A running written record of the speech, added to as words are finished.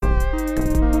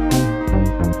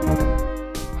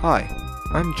Hi,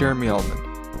 I'm Jeremy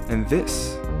Ullman, and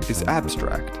this is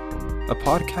Abstract, a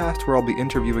podcast where I'll be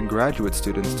interviewing graduate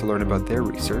students to learn about their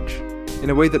research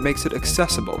in a way that makes it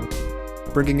accessible,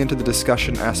 bringing into the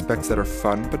discussion aspects that are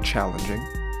fun but challenging,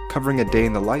 covering a day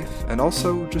in the life, and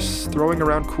also just throwing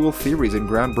around cool theories and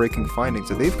groundbreaking findings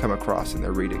that they've come across in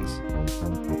their readings.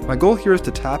 My goal here is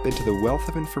to tap into the wealth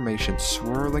of information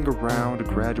swirling around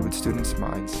graduate students'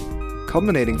 minds,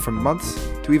 culminating from months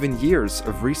to even years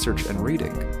of research and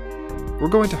reading. We're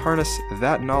going to harness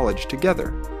that knowledge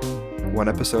together, one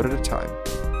episode at a time.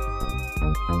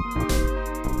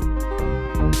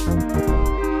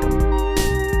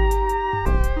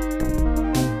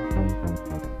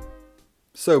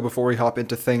 So before we hop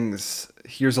into things,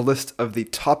 here's a list of the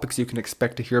topics you can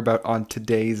expect to hear about on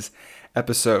today's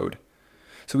episode.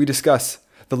 So we discuss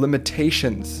the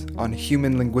limitations on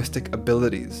human linguistic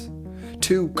abilities,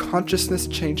 2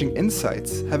 consciousness-changing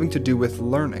insights having to do with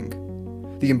learning,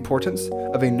 the importance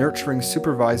of a nurturing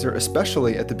supervisor,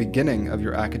 especially at the beginning of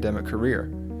your academic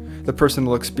career, the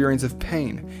personal experience of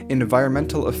pain,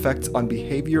 environmental effects on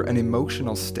behavior and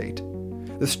emotional state,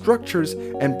 the structures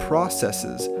and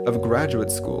processes of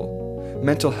graduate school,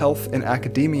 mental health in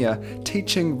academia,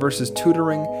 teaching versus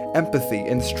tutoring, empathy,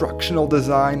 instructional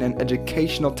design, and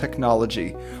educational technology,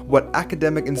 what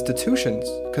academic institutions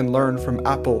can learn from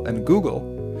Apple and Google,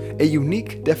 a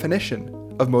unique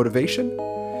definition of motivation,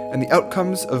 and the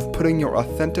outcomes of putting your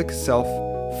authentic self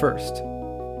first.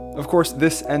 Of course,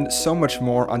 this and so much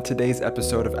more on today's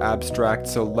episode of Abstract,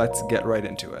 so let's get right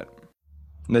into it.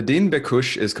 Nadine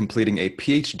Bekouche is completing a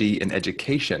PhD in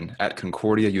education at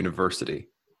Concordia University.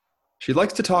 She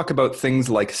likes to talk about things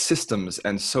like systems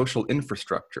and social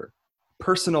infrastructure,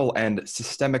 personal and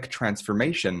systemic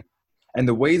transformation, and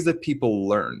the ways that people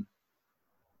learn.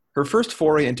 Her first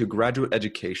foray into graduate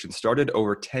education started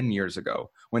over 10 years ago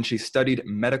when she studied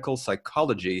medical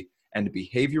psychology and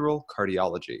behavioral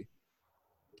cardiology.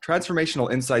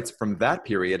 Transformational insights from that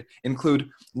period include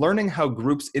learning how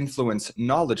groups influence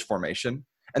knowledge formation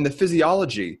and the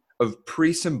physiology of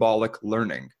pre-symbolic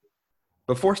learning.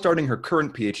 Before starting her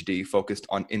current PhD focused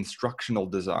on instructional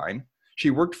design, she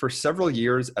worked for several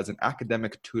years as an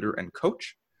academic tutor and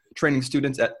coach, training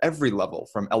students at every level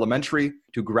from elementary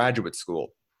to graduate school.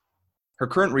 Her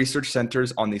current research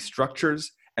centers on the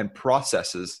structures and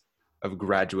processes of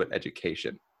graduate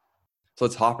education. So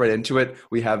let's hop right into it.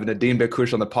 We have Nadine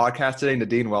Bekouche on the podcast today.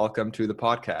 Nadine, welcome to the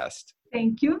podcast.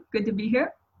 Thank you. Good to be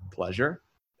here. Pleasure.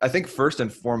 I think first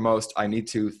and foremost, I need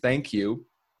to thank you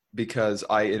because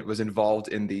I was involved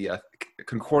in the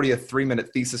Concordia 3-minute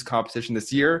thesis competition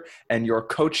this year, and your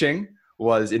coaching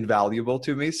was invaluable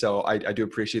to me. So I do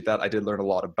appreciate that. I did learn a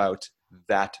lot about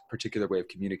that particular way of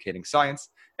communicating science.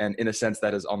 And in a sense,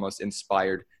 that has almost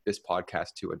inspired this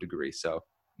podcast to a degree. So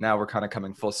now we're kind of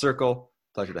coming full circle.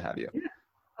 Pleasure to have you. Yeah.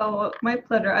 Oh, my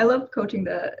pleasure. I love coaching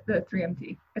the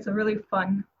 3MT. It's a really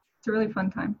fun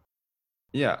time.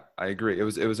 Yeah, I agree. It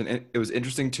was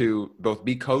interesting to both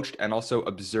be coached and also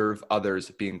observe others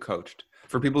being coached.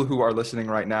 For people who are listening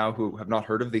right now who have not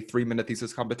heard of the 3-minute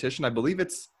thesis competition, I believe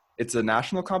it's a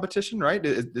national competition, right?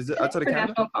 Is it outside of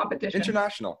Canada? International competition.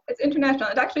 International. It's international.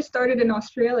 It actually started in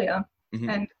Australia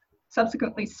and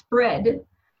subsequently spread.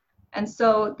 And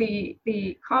so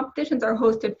the competitions are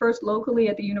hosted first locally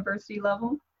at the university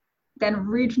level, then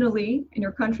regionally in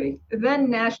your country, then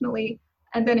nationally,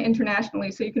 and then internationally.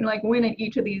 So you can win at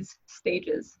each of these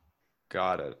stages.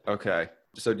 Got it. Okay.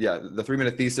 So yeah, the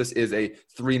 3-minute thesis is a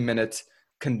 3-minute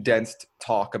condensed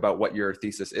talk about what your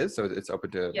thesis is. So it's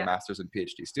open to master's and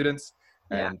PhD students.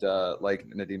 And like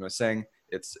Nadine was saying,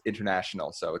 it's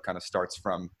international. So it kind of starts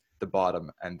from the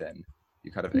bottom and then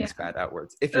you kind of expand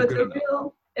outwards. If you're good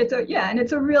enough.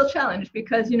 It's a real challenge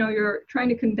because, you're trying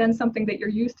to condense something that you're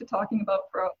used to talking about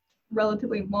for a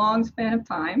relatively long span of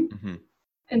time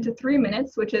into 3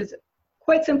 minutes, which is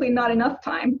quite simply not enough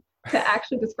time to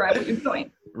actually describe what you're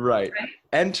doing. Right.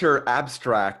 Enter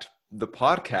Abstract, the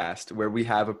podcast, where we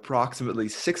have approximately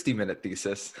 60-minute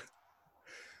thesis,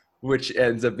 which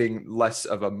ends up being less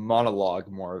of a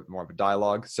monologue, more of a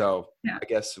dialogue. So I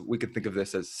guess we could think of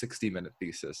this as 60-minute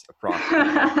thesis,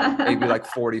 approximately. Maybe like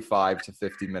 45 to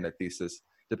 50-minute thesis,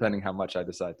 depending how much I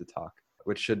decide to talk,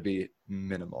 which should be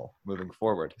minimal moving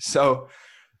forward. So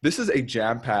this is a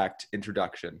jam-packed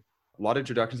introduction. A lot of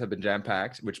introductions have been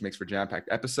jam-packed, which makes for jam-packed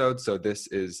episodes. So this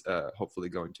is hopefully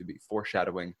going to be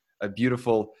foreshadowing a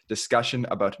beautiful discussion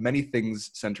about many things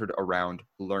centered around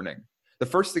learning. The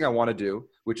first thing I want to do,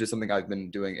 which is something I've been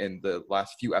doing in the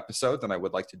last few episodes and I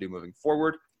would like to do moving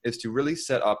forward, is to really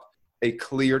set up a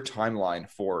clear timeline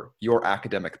for your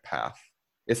academic path.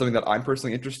 It's something that I'm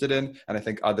personally interested in, and I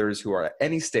think others who are at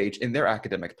any stage in their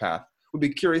academic path would be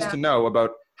curious Yeah. to know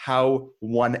about how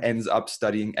one ends up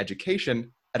studying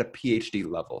education at a PhD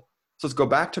level. So let's go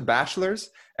back to bachelor's,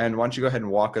 and why don't you go ahead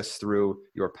and walk us through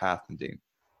your path, Nadine?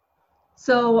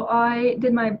 So I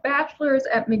did my bachelor's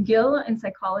at McGill in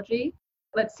psychology.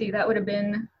 Let's see, that would have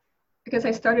been, I guess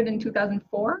I started in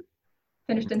 2004,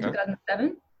 finished in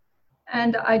 2007.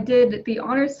 And I did the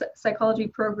honors psychology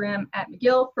program at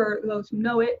McGill. For those who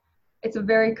know it, it's a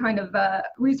very kind of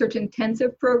research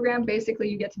intensive program. Basically,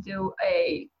 you get to do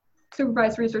a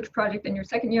supervised research project in your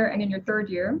second year and in your third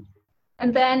year.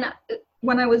 And then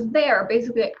when I was there,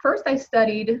 basically at first I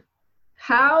studied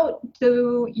how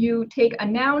do you take a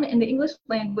noun in the English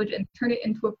language and turn it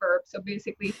into a verb. So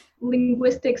basically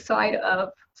linguistic side of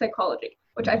psychology,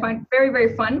 which I find very,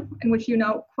 very fun and which you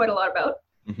know quite a lot about.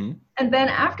 Mm-hmm. And then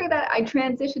after that, I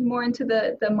transitioned more into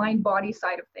the mind-body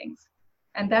side of things.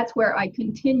 And that's where I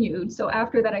continued. So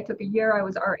after that, I took a year, I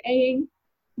was RAing.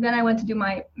 Then I went to do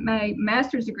my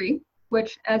master's degree,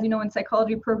 which, as you know, in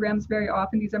psychology programs, very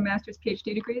often these are master's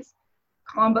PhD degrees,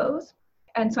 combos.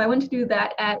 And so I went to do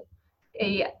that at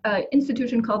a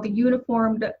institution called the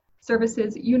Uniformed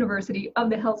Services University of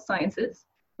the Health Sciences,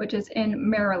 which is in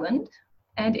Maryland.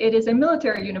 And it is a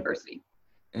military university.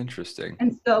 Interesting.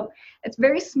 And so it's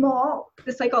very small.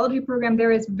 The psychology program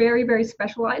there is very, very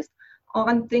specialized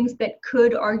on things that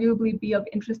could arguably be of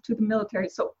interest to the military.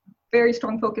 So very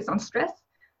strong focus on stress,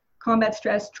 combat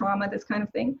stress, trauma, this kind of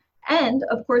thing. And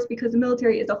of course, because the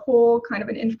military is a whole kind of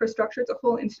an infrastructure, it's a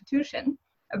whole institution,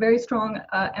 a very strong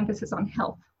emphasis on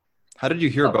health. How did you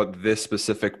hear about this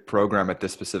specific program at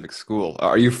this specific school?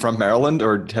 Are you from Maryland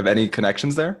or have any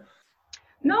connections there?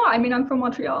 No, I mean, I'm from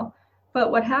Montreal.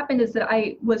 But what happened is that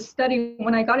I was studying,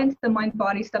 when I got into the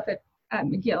mind-body stuff at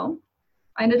McGill,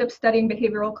 I ended up studying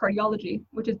behavioral cardiology,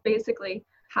 which is basically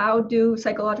how do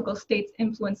psychological states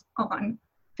influence on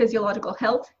physiological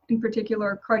health, in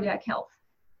particular cardiac health.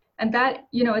 And that,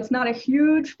 you know, it's not a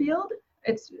huge field.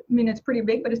 It's pretty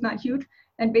big, but it's not huge.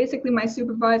 And basically my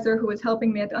supervisor who was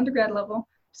helping me at the undergrad level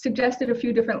suggested a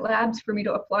few different labs for me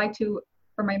to apply to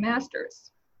for my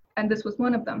master's. And this was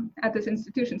one of them at this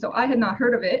institution. So I had not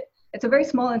heard of it. It's a very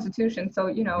small institution, so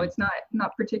you know it's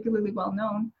not particularly well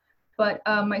known. But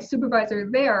my supervisor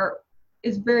there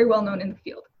is very well known in the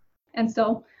field, and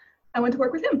so I went to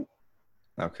work with him.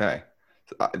 Okay,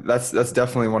 that's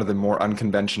definitely one of the more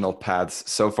unconventional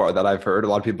paths so far that I've heard. A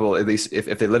lot of people, at least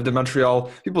if they lived in Montreal,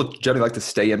 people generally like to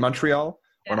stay in Montreal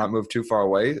or not move too far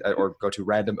away or go to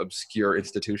random obscure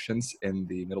institutions in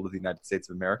the middle of the United States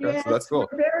of America. Yes, so that's cool.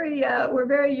 We're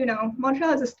very, you know,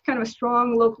 Montreal has this kind of a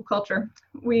strong local culture.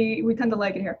 We tend to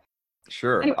like it here.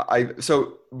 Sure. Anyway.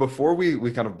 So before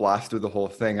we kind of blast through the whole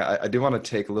thing, I do want to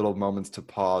take little moments to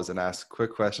pause and ask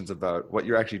quick questions about what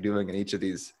you're actually doing in each of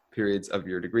these periods of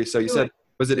your degree. So you said,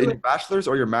 was it in your bachelor's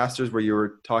or your master's where you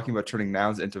were talking about turning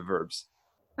nouns into verbs?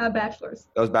 Bachelor's.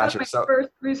 That was bachelor's. That was my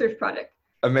first research project.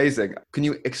 Amazing. Can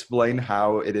you explain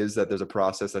how it is that there's a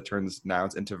process that turns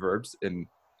nouns into verbs in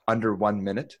under 1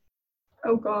 minute?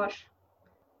 Oh gosh.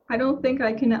 I don't think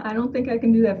I can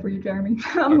do that for you, Jeremy.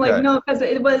 I'm okay. Like, no, because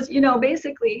it was, you know,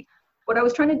 basically what I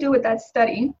was trying to do with that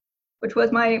study, which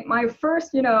was my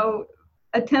first, you know,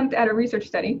 attempt at a research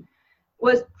study,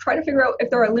 was try to figure out if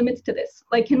there are limits to this.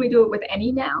 Like, can we do it with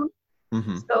any noun?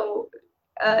 Mm-hmm. So,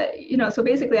 you know, so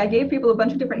basically I gave people a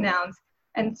bunch of different nouns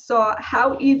and saw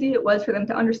how easy it was for them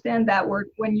to understand that word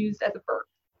when used as a verb.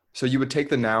 So you would take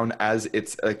the noun as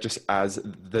it's like just as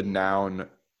the noun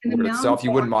word itself,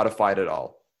 you wouldn't modify it at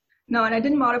all? No, and I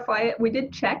didn't modify it. We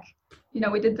did check, you know,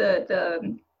 we did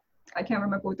the I can't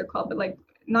remember what they're called, but like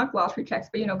not glossary checks,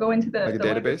 but, you know, go into the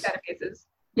database? Databases.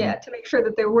 Yeah, to make sure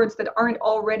that they're words that aren't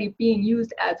already being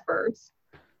used as verbs.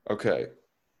 Okay.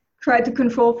 Tried to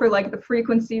control for like the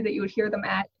frequency that you would hear them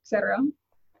at, etc.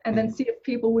 And then see if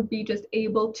people would be just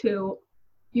able to,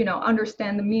 you know,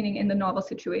 understand the meaning in the novel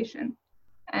situation.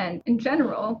 And in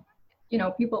general, you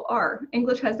know, people are.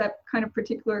 English has that kind of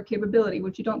particular capability,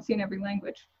 which you don't see in every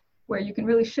language, where you can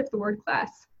really shift the word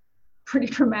class pretty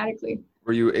dramatically.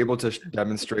 Were you able to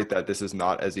demonstrate that this is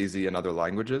not as easy in other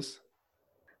languages?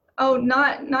 Oh,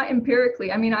 not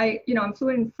empirically. I mean, I'm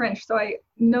fluent in French, so I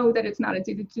know that it's not as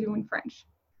easy to do in French.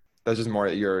 That's just more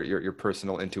your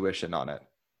personal intuition on it.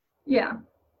 Yeah.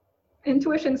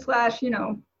 Intuition / you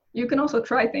know, you can also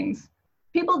try things.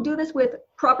 People do this with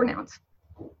proper nouns.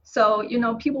 So, you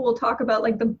know, people will talk about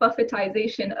like the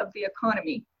Buffettization of the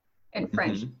economy in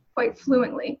French quite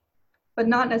fluently, but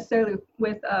not necessarily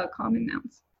with common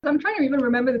nouns. I'm trying to even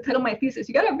remember the title of my thesis.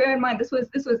 You got to bear in mind, this was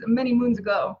many moons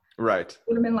ago. Right. It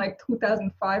would have been like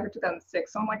 2005 or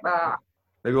 2006. So I'm like,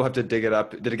 Maybe we'll have to dig it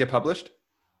up. Did it get published?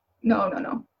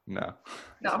 No. No.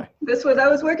 No, I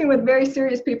was working with very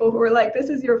serious people who were like, this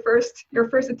is your first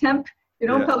attempt. You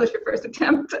don't publish your first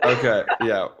attempt. Okay.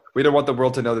 Yeah. We don't want the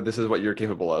world to know that this is what you're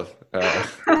capable of.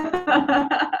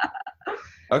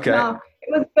 Okay. No, it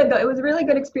was good though. It was a really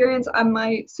good experience.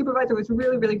 My supervisor was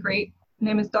really, really great. Her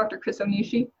name is Dr. Chris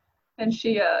Onishi. And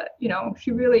she,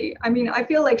 she really, I mean, I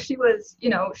feel like she was,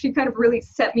 she kind of really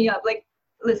set me up. Like,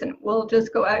 listen, we'll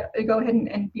just go ahead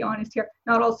and be honest here.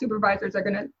 Not all supervisors are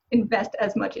going to invest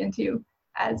as much into you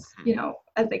as,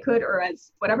 as they could or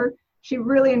as whatever. She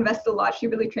really invested a lot. She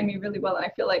really trained me really well. And I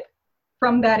feel like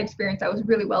from that experience, I was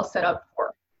really well set up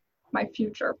for my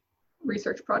future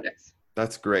research projects.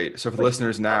 That's great. So for the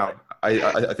listeners now,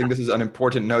 I think this is an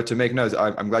important note to make notes.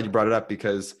 I'm glad you brought it up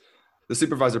because the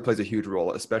supervisor plays a huge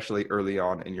role, especially early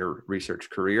on in your research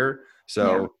career.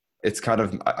 So it's kind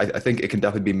of, I think it can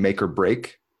definitely be make or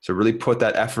break. So really put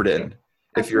that effort in. Absolutely.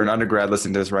 If you're an undergrad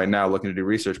listening to this right now, looking to do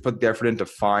research, put the effort in to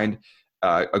find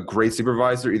a great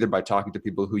supervisor, either by talking to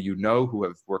people who you know who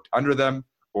have worked under them,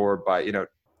 or by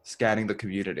scanning the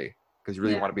community, because you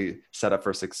really want to be set up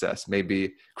for success.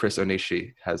 Maybe Chris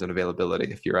Onishi has an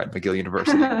availability if you're at McGill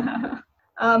University. The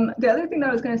other thing that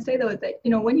I was going to say though is that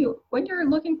when you're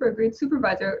looking for a great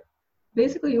supervisor,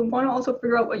 basically you want to also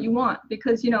figure out what you want,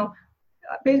 because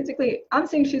basically I'm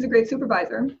saying she's a great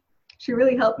supervisor. She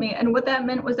really helped me. And what that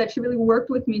meant was that she really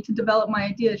worked with me to develop my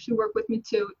ideas. She worked with me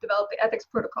to develop the ethics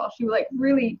protocol. She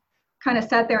really kind of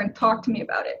sat there and talked to me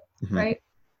about it, right?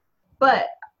 But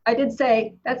I did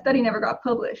say that study never got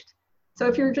published. So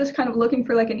if you're just kind of looking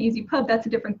for like an easy pub, that's a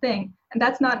different thing. And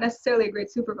that's not necessarily a great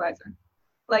supervisor.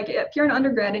 Like if you're an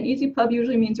undergrad, an easy pub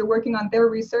usually means you're working on their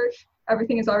research.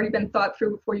 Everything has already been thought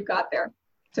through before you got there.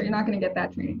 So you're not going to get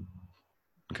that training.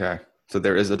 Okay. So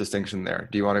there is a distinction there.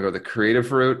 Do you want to go the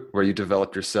creative route where you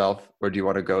develop yourself, or do you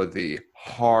want to go the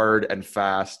hard and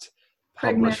fast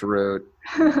publish route?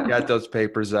 Get those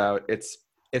papers out.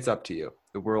 It's up to you.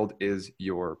 The world is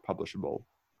your publishable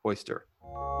oyster.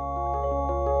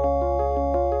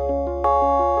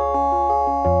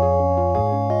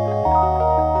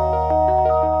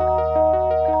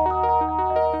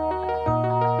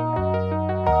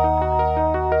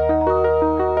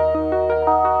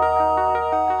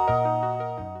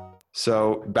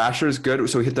 So bachelor's good.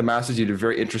 So we hit the master's. You did a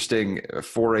very interesting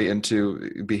foray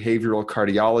into behavioral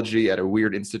cardiology at a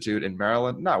weird institute in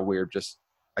Maryland. Not weird, just,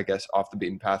 I guess, off the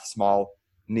beaten path, small,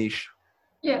 niche.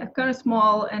 Yeah, kind of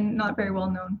small and not very well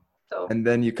known. So. And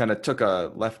then you kind of took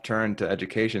a left turn to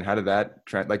education. How did that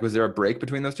was there a break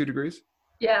between those two degrees?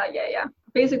 Yeah.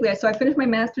 Basically, so I finished my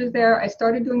master's there. I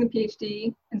started doing the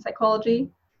PhD in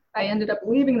psychology. I ended up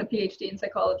leaving the PhD in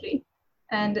psychology.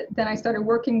 And then I started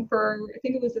working for, I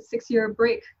think it was a 6-year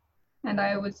break. And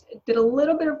I did a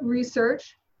little bit of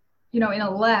research, in a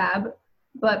lab,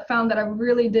 but found that I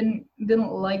really didn't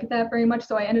like that very much.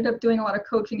 So I ended up doing a lot of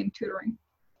coaching and tutoring.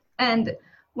 And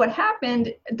what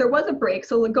happened, there was a break.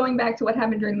 So going back to what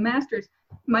happened during the master's,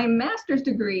 my master's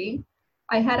degree,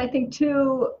 I had, I think,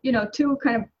 two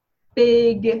kind of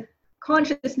big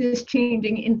consciousness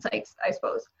changing insights, I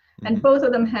suppose. And both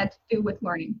of them had to do with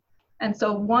learning. And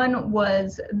so one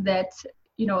was that,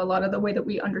 a lot of the way that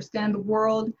we understand the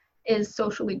world is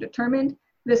socially determined.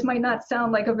 This might not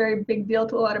sound like a very big deal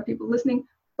to a lot of people listening,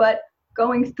 but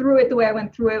going through it the way I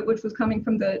went through it, which was coming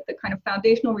from the kind of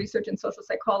foundational research in social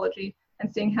psychology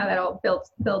and seeing how that all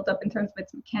built up in terms of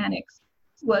its mechanics,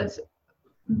 was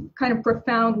kind of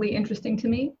profoundly interesting to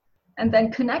me. And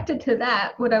then connected to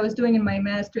that, what I was doing in my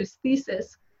master's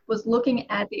thesis was looking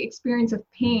at the experience of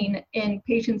pain in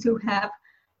patients who have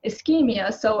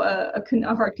ischemia, so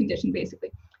a heart condition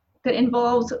basically, that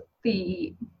involves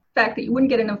the fact that you wouldn't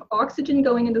get enough oxygen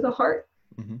going into the heart.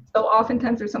 So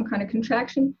oftentimes there's some kind of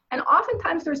contraction, and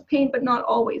oftentimes there's pain, but not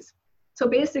always. So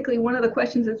basically one of the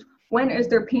questions is, when is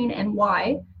there pain and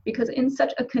why? Because in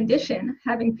such a condition,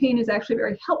 having pain is actually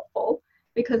very helpful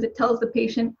because it tells the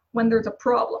patient when there's a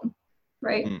problem,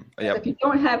 right? Yep. If you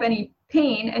don't have any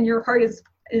pain and your heart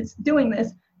is doing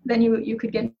this, then you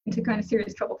could get into kind of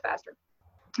serious trouble faster.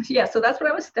 So that's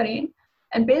what I was studying.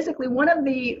 And basically one of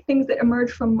the things that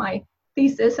emerged from my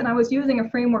thesis, and I was using a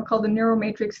framework called the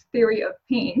neuromatrix theory of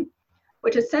pain,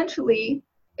 which essentially,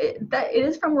 it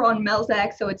is from Ron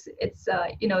Melzack. So it's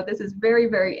this is very,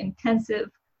 very intensive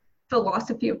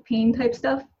philosophy of pain type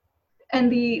stuff. And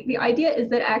the idea is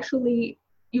that actually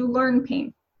you learn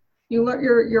pain. You learn,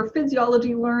 your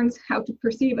physiology learns how to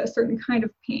perceive a certain kind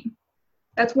of pain.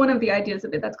 That's one of the ideas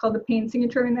of it. That's called the pain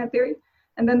signature in that theory.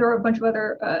 And then there are a bunch of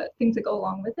other things that go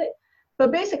along with it.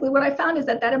 But basically what I found is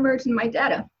that emerged in my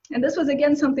data. And this was,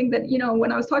 again, something that,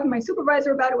 when I was talking to my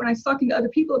supervisor about it, when I was talking to other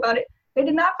people about it, they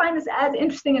did not find this as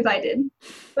interesting as I did.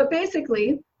 But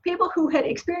basically, people who had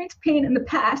experienced pain in the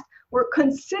past were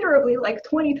considerably, like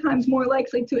 20 times more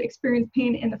likely to experience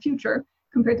pain in the future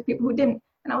compared to people who didn't.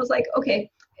 And I was like, okay,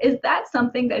 is that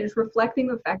something that is reflecting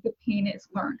the fact that pain is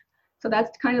learned? So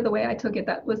that's kind of the way I took it.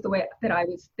 That was the way that I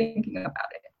was thinking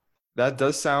about it. That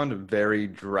does sound very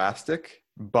drastic,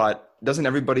 but doesn't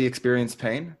everybody experience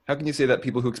pain? How can you say that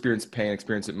people who experience pain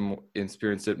experience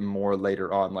it more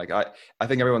later on? Like I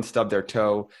think everyone stubbed their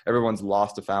toe, everyone's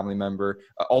lost a family member.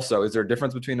 Also, is there a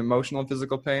difference between emotional and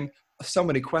physical pain? So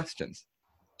many questions.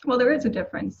 Well, there is a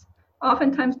difference.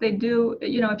 Oftentimes they do,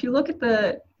 if you look at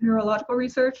the neurological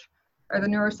research or the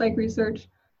neuropsych research,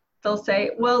 they'll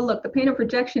say, well, look, the pain of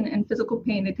rejection and physical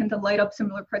pain, they tend to light up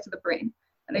similar parts of the brain.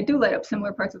 And they do light up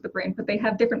similar parts of the brain, but they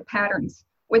have different patterns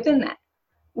within that,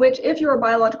 which if you're a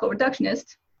biological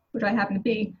reductionist, which I happen to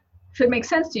be, should make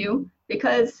sense to you,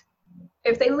 because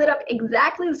if they lit up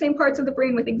exactly the same parts of the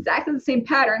brain with exactly the same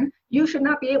pattern, you should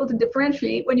not be able to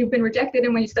differentiate when you've been rejected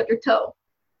and when you stub your toe.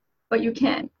 But you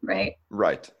can, right?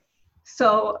 Right.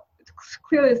 So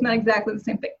clearly it's not exactly the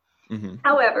same thing. Mm-hmm.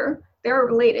 However, there are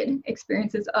related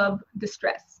experiences of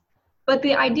distress. But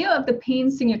the idea of the pain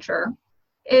signature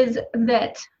is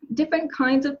that different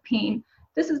kinds of pain,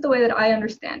 this is the way that I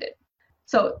understand it.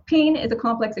 So pain is a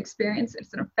complex experience.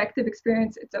 It's an affective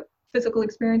experience. It's a physical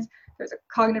experience. There's a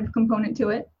cognitive component to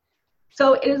it.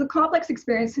 So it is a complex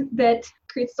experience that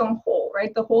creates its own whole,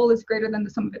 right? The whole is greater than the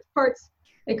sum of its parts.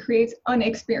 It creates an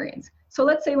experience. So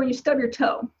let's say when you stub your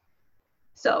toe.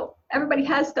 So everybody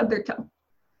has stubbed their toe.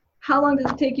 How long does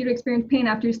it take you to experience pain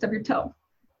after you stub your toe?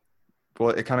 Well,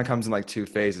 it kind of comes in like two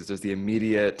phases. There's the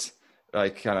immediate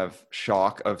like kind of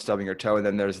shock of stubbing your toe, and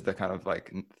then there's the kind of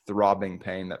like throbbing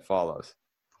pain that follows.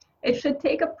 It should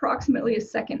take approximately a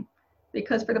second,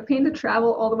 because for the pain to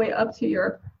travel all the way up to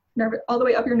your all the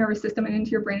way up your nervous system and into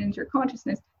your brain and into your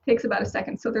consciousness takes about a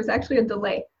second. So there's actually a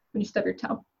delay when you stub your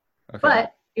toe. Okay.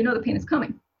 But you know the pain is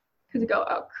coming because you go,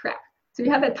 oh crap. So you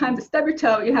have that time to stub your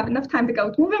toe, you have enough time to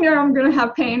go, I'm gonna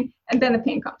have pain, and then the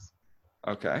pain comes.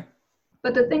 Okay.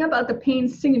 But the thing about the pain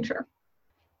signature,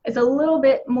 it's a little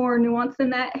bit more nuanced than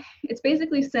that. It's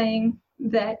basically saying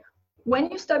that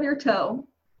when you stub your toe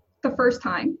the first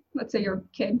time, let's say you're a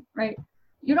kid, right?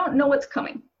 You don't know what's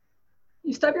coming.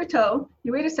 You stub your toe,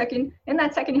 you wait a second, in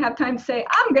that second you have time to say,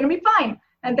 I'm gonna be fine.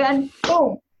 And then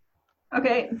boom.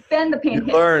 Okay, then the pain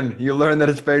hits. You learn that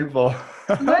it's painful.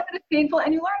 You learn that it's painful,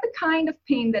 and you learn the kind of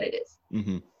pain that it is.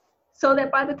 Mm-hmm. So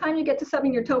that by the time you get to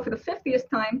stubbing your toe for the 50th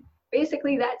time,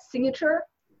 basically that signature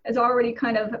is already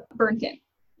kind of burnt in.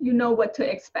 You know what to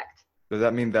expect. Does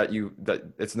that mean that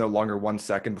it's no longer 1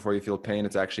 second before you feel pain?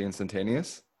 It's actually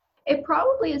instantaneous? It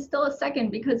probably is still a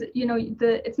second, because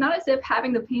it's not as if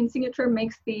having the pain signature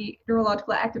makes the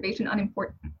neurological activation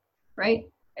unimportant, right?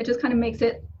 It just kind of makes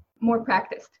it more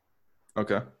practiced.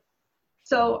 Okay.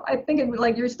 So I think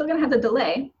you're still going to have the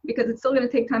delay, because it's still going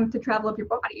to take time to travel up your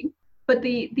body, but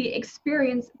the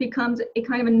experience becomes a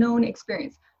kind of a known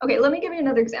experience. Okay, let me give you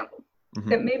another example. Mm-hmm.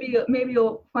 That maybe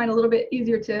you'll find a little bit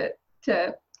easier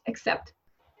to accept.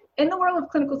 In the world of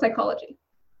clinical psychology,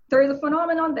 there is a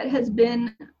phenomenon that has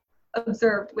been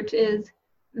observed, which is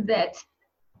that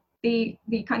the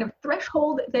kind of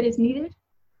threshold that is needed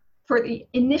for the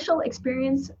initial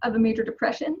experience of a major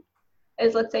depression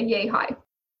is, let's say, yay high.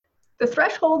 The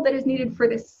threshold that is needed for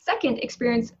the second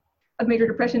experience of major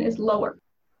depression is lower.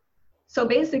 So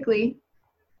basically,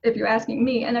 if you're asking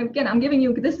me, and again, I'm giving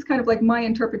you, this is kind of like my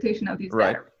interpretation of these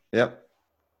right. data. Yep.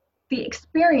 The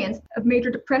experience of major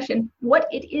depression, what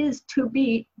it is to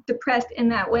be depressed in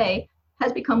that way,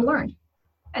 has become learned.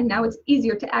 And now it's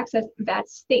easier to access that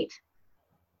state.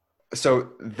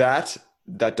 So that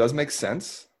does make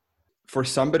sense. For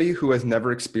somebody who has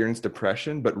never experienced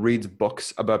depression but reads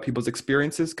books about people's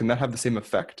experiences, can that have the same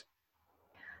effect?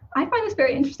 I find this a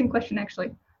very interesting question,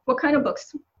 actually. What kind of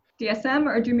books? DSM,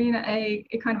 or do you mean a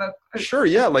kind of a Sure,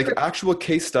 yeah, like actual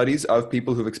case studies of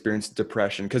people who've experienced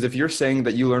depression? Because if you're saying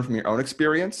that you learn from your own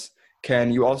experience,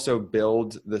 can you also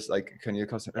build this, like, can you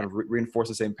kind of reinforce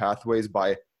the same pathways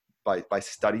by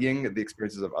studying the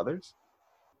experiences of others?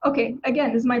 Okay,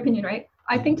 again, this is my opinion, right?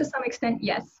 I think to some extent,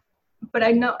 yes. But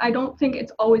I don't think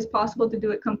it's always possible to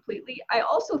do it completely. I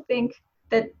also think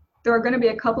that there are going to be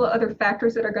a couple of other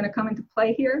factors that are going to come into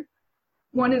play here.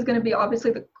 One is going to be obviously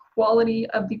the quality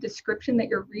of the description that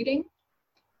you're reading.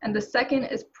 And the second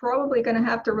is probably going to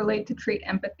have to relate to trait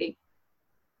empathy.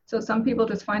 So some people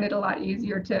just find it a lot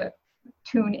easier to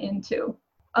tune into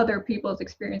other people's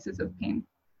experiences of pain.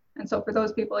 And so for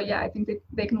those people, yeah, I think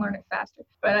they can learn it faster.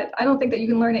 But I don't think that you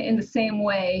can learn it in the same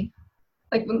way,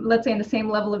 like let's say in the same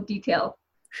level of detail.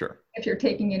 Sure. If you're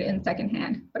taking it in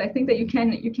secondhand. But I think that you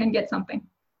can get something.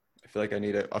 feel like I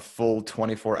need a full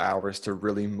 24 hours to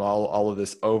really mull all of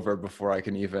this over before I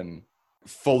can even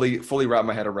fully wrap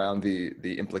my head around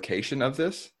the implication of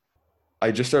this.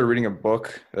 I just started reading a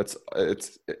book it's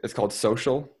called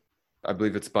Social. I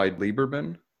believe it's by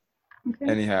Lieberman. Okay.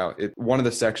 Anyhow, one of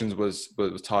the sections was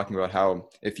talking about how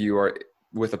if you are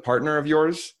with a partner of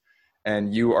yours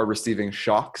and you are receiving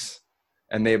shocks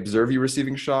and they observe you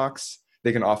receiving shocks,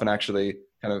 they can often actually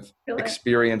kind of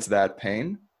experience that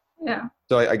pain. Yeah.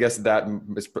 So I guess that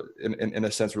is in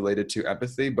a sense related to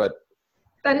empathy, but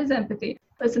that is empathy.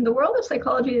 Listen, the world of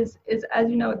psychology is as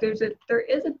you know, there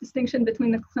is a distinction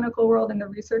between the clinical world and the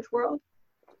research world.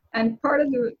 And part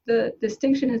of the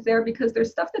distinction is there because there's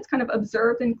stuff that's kind of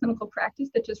observed in clinical practice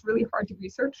that's just really hard to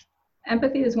research.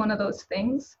 Empathy is one of those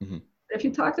things. Mm-hmm. If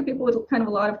you talk to people with kind of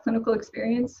a lot of clinical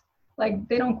experience, like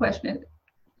they don't question it.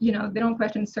 You know, they don't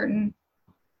question certain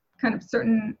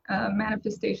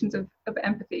manifestations of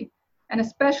empathy. And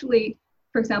especially,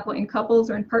 for example, in couples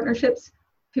or in partnerships,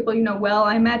 people you know well,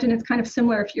 I imagine it's kind of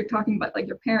similar if you're talking about like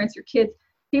your parents, your kids,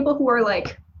 people who are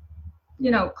like,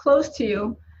 you know, close to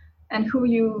you and who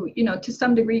you know, to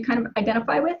some degree kind of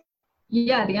identify with.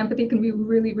 Yeah, the empathy can be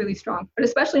really, really strong. But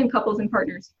especially in couples and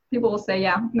partners, people will say,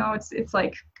 yeah, no, it's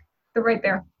like, they're right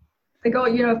there. They go,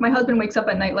 you know, if my husband wakes up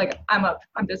at night, like I'm up,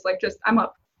 I'm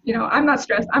up. You know, I'm not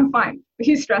stressed, I'm fine.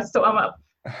 He's stressed, so I'm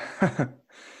up.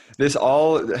 This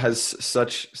all has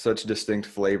such distinct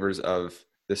flavors of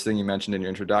this thing you mentioned in your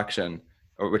introduction,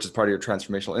 which is part of your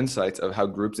transformational insights of how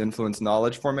groups influence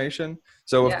knowledge formation.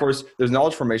 So of course there's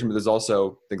knowledge formation, but there's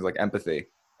also things like empathy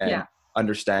and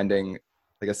understanding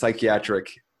like a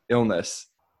psychiatric illness.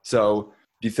 So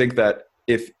do you think that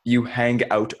if you hang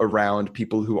out around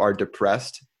people who are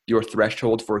depressed, your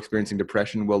threshold for experiencing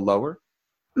depression will lower?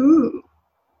 Ooh.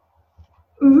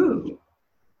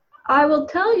 I will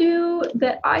tell you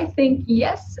that I think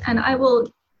yes, and I will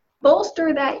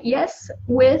bolster that yes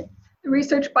with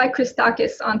research by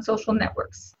Christakis on social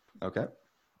networks. Okay.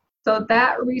 So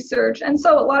that research, and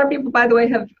so a lot of people, by the way,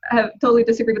 have totally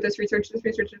disagreed with this research. This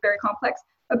research is very complex,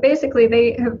 but basically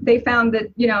they found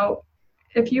that, you know,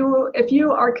 if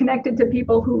you are connected to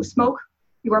people who smoke,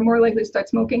 you are more likely to start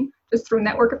smoking just through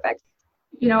network effects.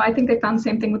 You know, I think they found the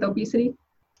same thing with obesity.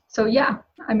 So yeah,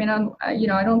 I mean, you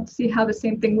know, I don't see how the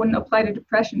same thing wouldn't apply to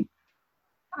depression.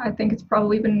 I think it's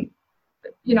probably even,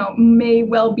 you know, may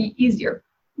well be easier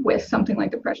with something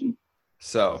like depression.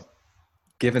 So,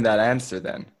 given that answer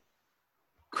then,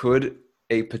 could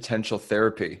a potential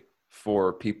therapy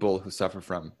for people who suffer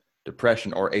from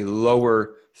depression or a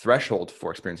lower threshold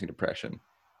for experiencing depression,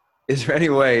 is there any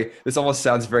way, this almost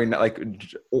sounds very like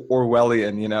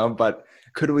Orwellian, you know, but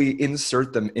could we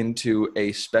insert them into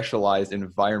a specialized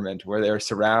environment where they're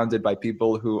surrounded by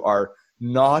people who are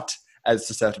not as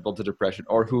susceptible to depression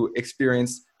or who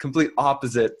experience complete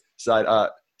opposite side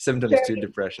symptoms to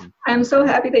depression? I'm so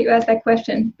happy that you asked that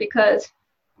question, because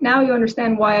now you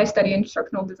understand why I study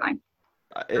instructional design.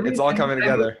 It's all coming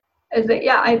together. Is that,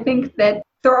 yeah, I think that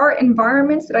there are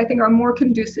environments that I think are more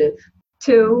conducive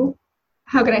to,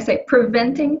 how can I say,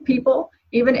 preventing people,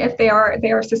 even if they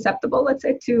are susceptible, let's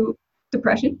say, to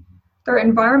depression. There are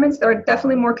environments that are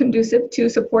definitely more conducive to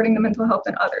supporting the mental health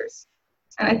than others.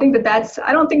 And I think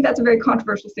I don't think that's a very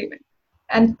controversial statement.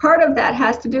 And part of that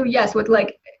has to do, yes, with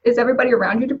like, is everybody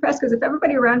around you depressed? Because if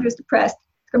everybody around you is depressed,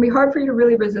 it's going to be hard for you to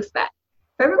really resist that.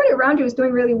 If everybody around you is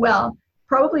doing really well,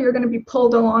 probably you're going to be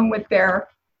pulled along with their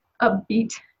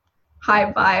upbeat,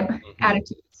 high vibe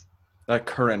attitudes. That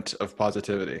current of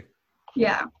positivity.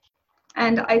 Yeah.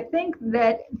 And I think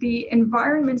that the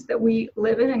environments that we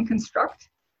live in and construct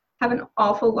have an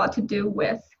awful lot to do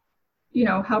with, you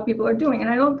know, how people are doing. And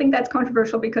I don't think that's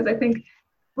controversial, because I think,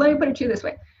 let me put it to you this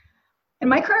way. In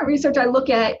my current research, I look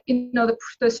at, you know,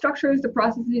 the structures, the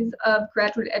processes of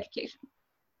graduate education.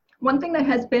 One thing that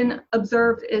has been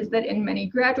observed is that in many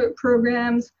graduate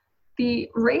programs, the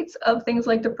rates of things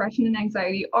like depression and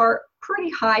anxiety are pretty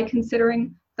high,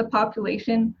 considering the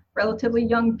population, relatively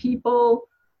young people,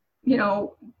 you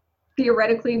know,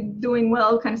 theoretically doing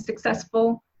well, kind of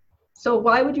successful. So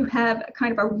why would you have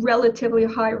kind of a relatively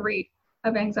high rate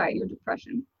of anxiety or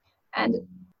depression? And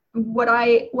what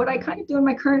I kind of do in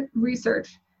my current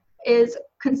research is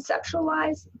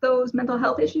conceptualize those mental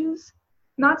health issues,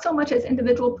 not so much as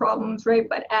individual problems, right,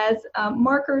 but as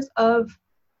markers of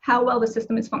how well the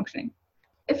system is functioning.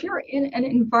 If you're in an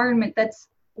environment that's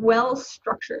well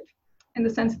structured, in the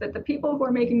sense that the people who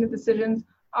are making the decisions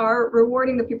are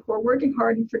rewarding the people who are working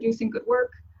hard and producing good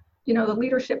work, you know, the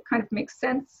leadership kind of makes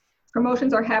sense,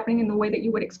 promotions are happening in the way that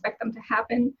you would expect them to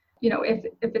happen, you know, if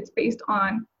it's based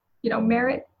on, you know,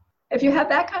 merit. If you have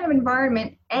that kind of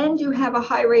environment and you have a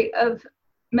high rate of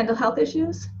mental health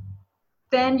issues,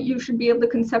 then you should be able to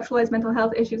conceptualize mental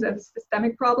health issues as a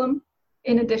systemic problem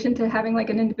in addition to having like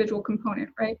an individual component,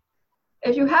 right?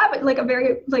 If you have like a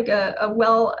very, like a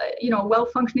well,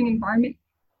 well-functioning environment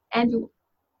and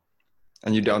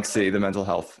you don't see the mental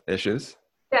health issues.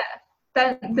 Yeah,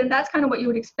 then that's kind of what you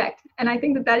would expect. And I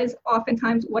think that is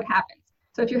oftentimes what happens.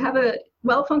 So if you have a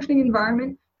well-functioning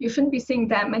environment, you shouldn't be seeing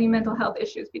that many mental health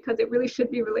issues because it really should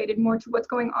be related more to what's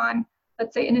going on,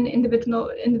 let's say, in an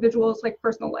individual's like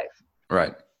personal life.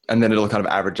 Right. And then it'll kind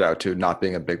of average out to not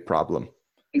being a big problem.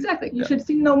 Exactly. You should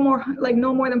see no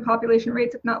more than population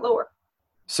rates, if not lower.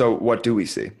 So what do we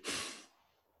see?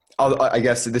 I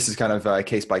guess this is kind of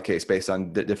case by case based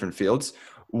on the different fields.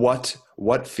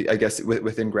 I guess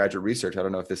within graduate research, I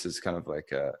don't know if this is kind of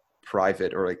like a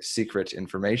private or like secret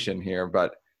information here,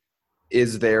 but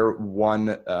is there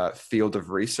one field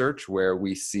of research where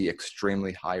we see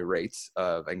extremely high rates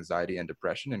of anxiety and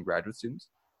depression in graduate students?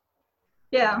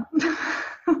 Yeah.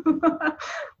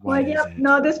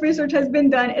 No, this research has been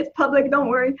done. It's public, don't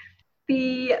worry.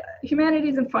 The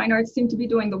humanities and fine arts seem to be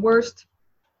doing the worst.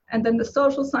 And then the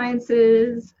social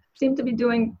sciences seem to be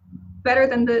doing better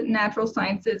than the natural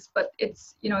sciences, but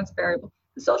it's variable.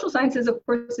 The social sciences, of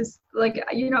course, is like,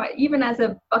 even as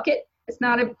a bucket, it's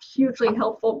not a hugely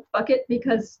helpful bucket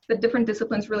because the different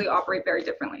disciplines really operate very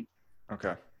differently.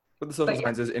 Okay. But the social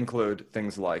sciences include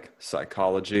things like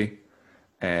psychology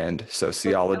and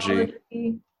sociology,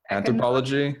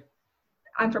 anthropology,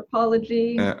 and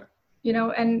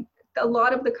a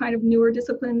lot of the kind of newer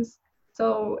disciplines.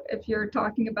 So if you're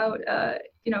talking about,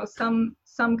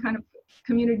 some kind of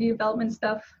community development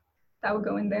stuff, that would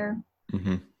go in there.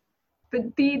 Mm-hmm.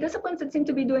 The disciplines that seem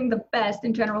to be doing the best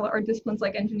in general are disciplines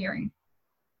like engineering.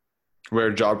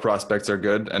 Where job prospects are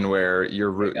good and where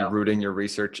you're rooting your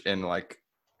research in like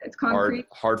it's concrete.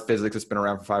 hard physics that's been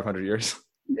around for 500 years.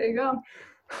 There you go.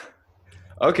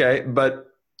 Okay, but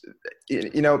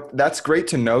that's great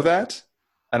to know that.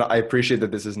 And I appreciate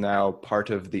that this is now part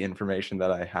of the information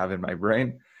that I have in my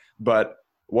brain. But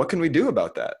what can we do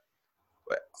about that?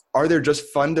 Are there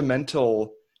just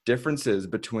fundamental differences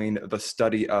between the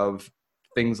study of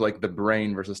things like the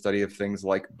brain versus study of things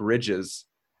like bridges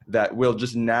that will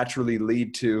just naturally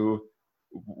lead to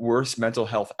worse mental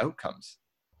health outcomes?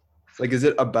 Like, is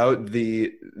it about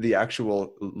the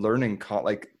actual learning,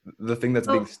 like the thing that's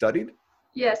being studied?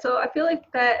 Yeah, so I feel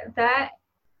like that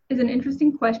is an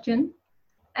interesting question.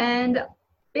 And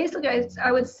basically,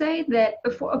 I would say that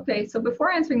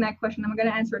before answering that question, I'm going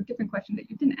to answer a different question that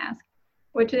you didn't ask,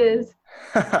 which is,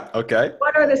 okay,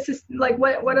 what are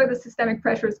the systemic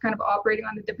pressures kind of operating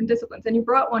on the different disciplines? And you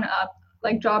brought one up,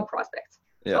 like job prospects.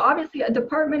 Yeah. So obviously, a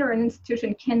department or an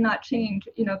institution cannot change,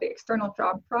 the external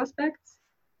job prospects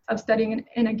of studying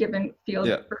in a given field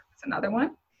versus another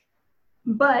one.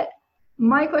 But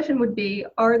my question would be,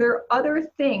 are there other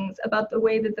things about the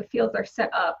way that the fields are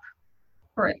set up,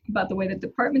 or about the way that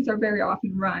departments are very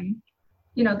often run,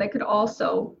 that could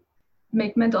also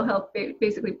make mental health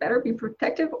basically better, be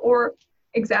protective, or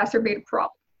exacerbate a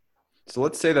problem? So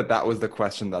let's say that was the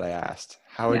question that I asked.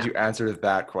 How would you answer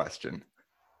that question?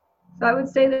 So I would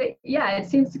say that, it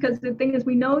seems, because the thing is,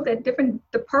 we know that different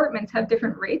departments have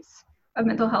different rates of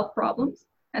mental health problems.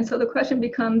 And so the question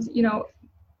becomes,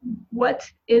 what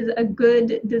is a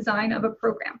good design of a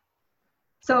program?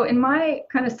 So in my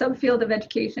kind of subfield of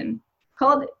education,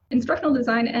 called instructional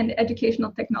design and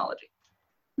educational technology.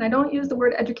 And I don't use the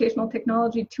word educational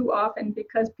technology too often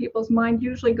because people's mind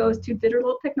usually goes to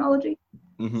digital technology.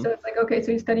 Mm-hmm. So it's like, okay,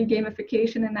 so you study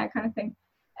gamification and that kind of thing.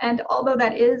 And although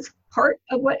that is part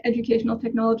of what educational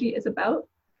technology is about,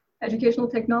 educational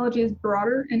technology is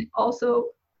broader and also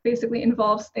basically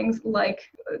involves things like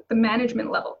the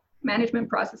management level, management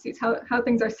processes, how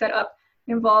things are set up,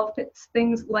 involve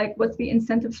things like what's the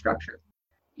incentive structure,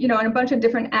 and a bunch of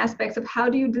different aspects of how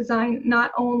do you design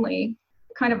not only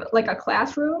kind of like a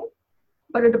classroom,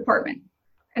 but a department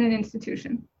and an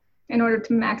institution in order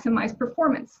to maximize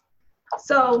performance.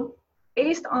 So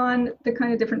based on the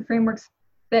kind of different frameworks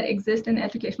that exist in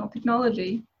educational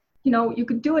technology, you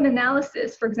could do an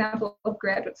analysis, for example, of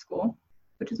graduate school,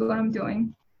 which is what I'm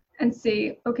doing, and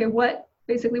see, okay, what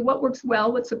works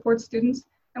well, what supports students,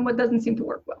 and what doesn't seem to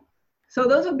work well. So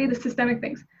those would be the systemic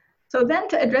things. So then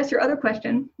to address your other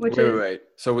question, which is... Wait.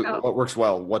 So what works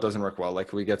well? What doesn't work well? Like,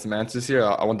 can we get some answers here?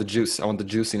 I want the juice. I want the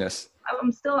juiciness.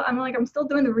 I'm still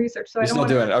doing the research. So You're still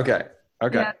doing it. Okay.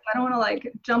 Yeah, I don't want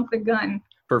to jump the gun.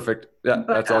 Perfect. Yeah,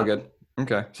 but, that's all good.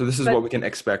 Okay. So this is what we can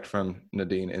expect from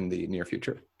Nadine in the near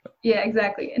future. Yeah,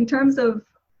 exactly. In terms of,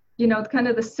 kind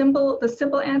of the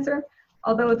simple answer,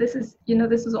 although this is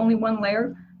only one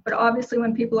layer, but obviously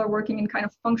when people are working in kind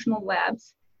of functional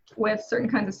labs with certain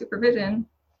kinds of supervision,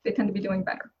 they tend to be doing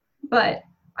better. But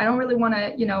I don't really want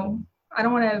to, I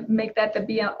don't want to make that the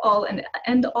be all and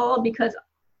end all, because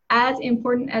as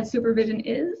important as supervision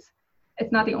is,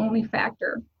 it's not the only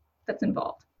factor that's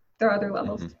involved. There are other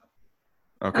levels.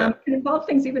 Mm-hmm. Okay. It can involve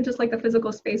things even just like the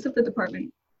physical space of the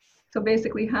department. So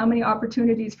basically, how many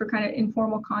opportunities for kind of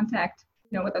informal contact,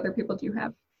 with other people do you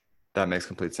have? That makes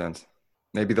complete sense.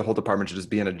 Maybe the whole department should just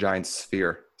be in a giant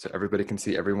sphere, so everybody can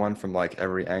see everyone from like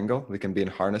every angle. We can be in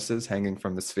harnesses hanging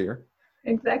from the sphere.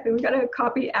 Exactly. We got to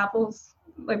copy Apple's,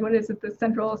 like, what is it? The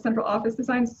central office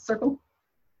design circle.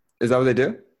 Is that what they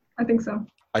do? I think so.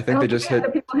 I think they just hit the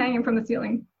people hanging from the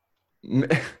ceiling.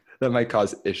 That might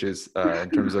cause issues in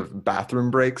terms of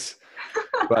bathroom breaks.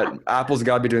 But Apple's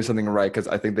got to be doing something right, because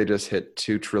I think they just hit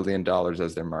 $2 trillion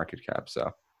as their market cap.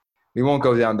 So we won't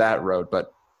go down that road,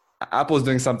 but Apple's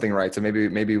doing something right. So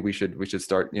maybe we should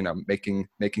start, making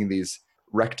these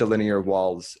rectilinear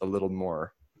walls a little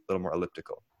more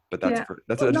elliptical. But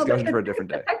that's a discussion for a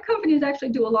different day. Tech companies actually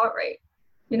do a lot right.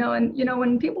 And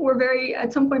when people were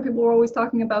at some point people were always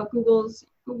talking about Google's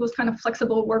kind of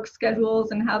flexible work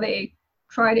schedules and how they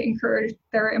try to encourage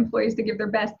their employees to give their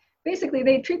best. Basically,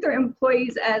 they treat their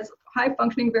employees as high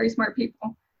functioning, very smart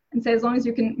people and say, as long as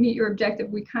you can meet your objective,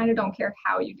 we kind of don't care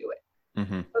how you do it.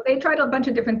 Mm-hmm. So they tried a bunch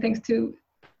of different things to,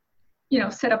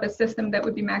 set up a system that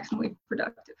would be maximally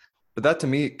productive. But that to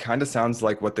me kind of sounds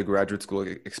like what the graduate school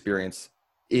experience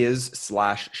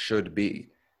is/should be.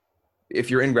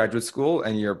 If you're in graduate school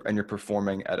and you're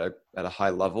performing at a high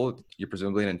level, you're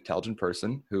presumably an intelligent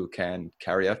person who can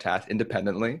carry out tasks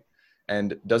independently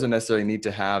and doesn't necessarily need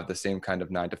to have the same kind of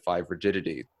 9-to-5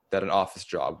 rigidity that an office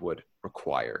job would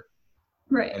require.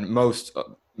 Right. And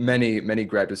many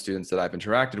graduate students that I've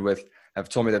interacted with have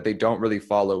told me that they don't really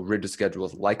follow rigid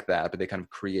schedules like that, but they kind of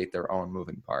create their own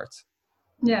moving parts.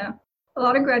 Yeah. A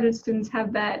lot of graduate students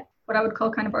have that, what I would call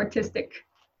kind of artistic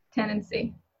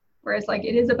tendency, whereas like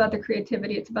it is about the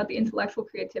creativity, it's about the intellectual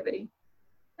creativity,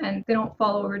 and they don't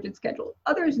follow a rigid schedule.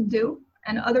 Others do,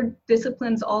 and other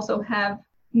disciplines also have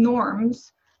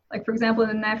norms. Like for example, in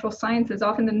the natural sciences,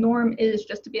 often the norm is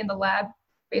just to be in the lab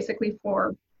basically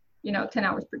for 10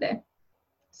 hours per day.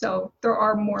 So there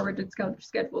are more rigid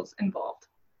schedules involved.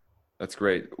 That's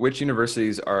great. Which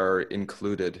universities are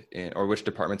included in, or which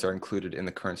departments are included in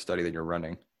the current study that you're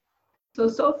running?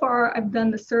 So far I've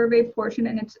done the survey portion,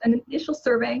 and it's an initial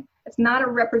survey. It's not a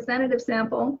representative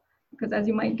sample, because as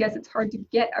you might guess, it's hard to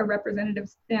get a representative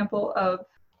sample of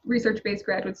research-based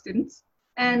graduate students.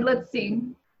 And let's see,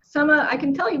 I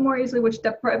can tell you more easily which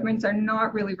departments are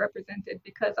not really represented,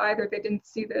 because either they didn't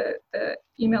see the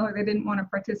email or they didn't want to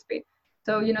participate.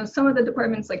 So, some of the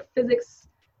departments like physics,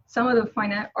 some of the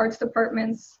fine arts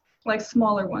departments, like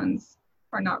smaller ones,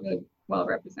 are not really well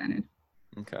represented.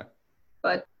 Okay.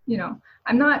 But,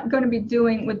 I'm not going to be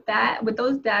doing with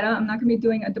those data, I'm not going to be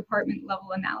doing a department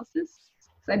level analysis,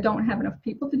 because I don't have enough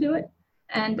people to do it.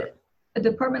 And a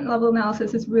department level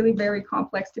analysis is really very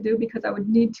complex to do, because I would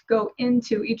need to go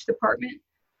into each department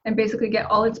and basically get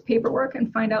all its paperwork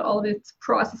and find out all of its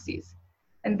processes.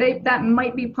 And that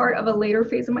might be part of a later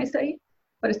phase of my study,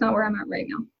 but it's not where I'm at right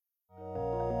now.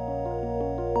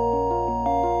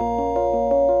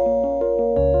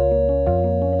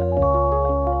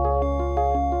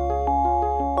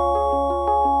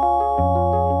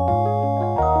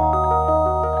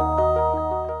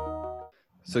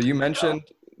 So you mentioned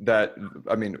that,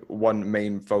 one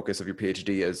main focus of your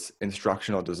PhD is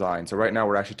instructional design. So right now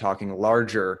we're actually talking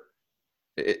larger.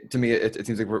 To me, it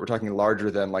seems like we're talking larger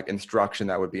than like instruction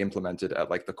that would be implemented at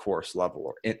like the course level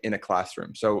or in a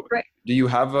classroom. So right. Do you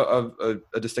have a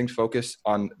distinct focus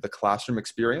on the classroom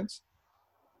experience?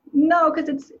 No,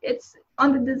 because it's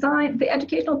on the design, the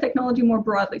educational technology more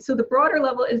broadly. So the broader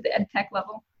level is the ed tech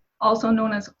level, also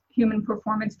known as human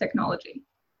performance technology.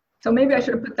 So maybe I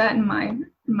should have put that in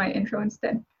my intro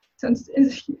instead. So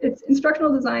it's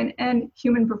instructional design and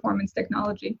human performance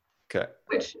technology, okay,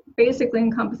 which basically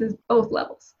encompasses both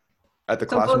levels. At the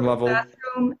classroom level? The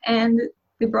classroom and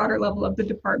the broader level of the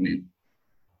department.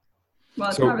 Well,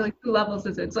 it's not really two levels,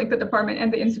 is it? It's like the department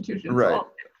and the institution. Right. So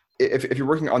if you're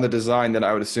working on the design, then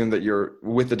I would assume that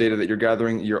with the data that you're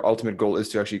gathering, your ultimate goal is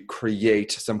to actually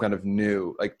create some kind of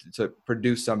new, like to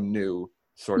produce some new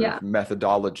sort of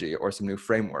methodology or some new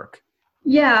framework.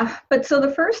 Yeah, but so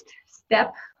the first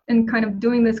step in kind of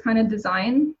doing this kind of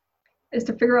design is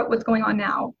to figure out what's going on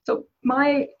now. So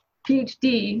my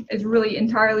PhD is really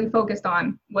entirely focused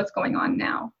on what's going on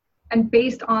now. And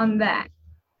based on that,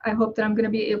 I hope that I'm going to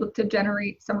be able to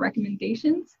generate some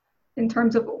recommendations in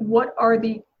terms of what are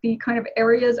the kind of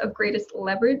areas of greatest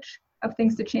leverage of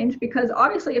things to change. Because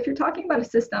obviously, if you're talking about a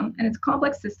system and it's a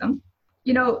complex system,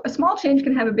 a small change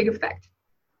can have a big effect.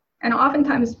 And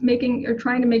oftentimes making or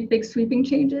trying to make big sweeping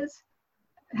changes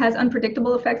has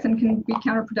unpredictable effects and can be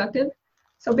counterproductive.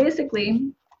 So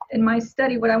basically, in my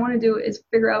study, what I want to do is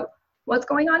figure out what's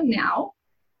going on now.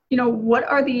 What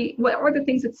are the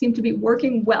things that seem to be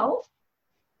working well,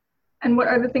 and what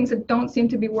are the things that don't seem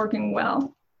to be working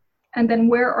well, and then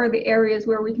where are the areas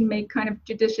where we can make kind of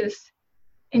judicious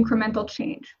incremental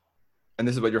change. And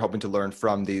this is what you're hoping to learn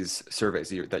from these surveys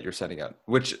that you're sending out,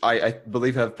 which I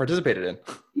believe have participated in.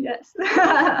 Yes.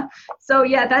 So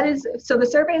the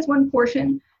survey is one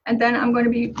portion, and then I'm going to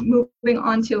be moving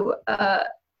on to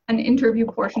an interview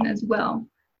portion as well,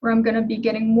 where I'm going to be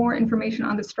getting more information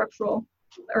on the structural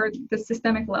or the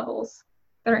systemic levels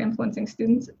that are influencing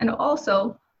students, and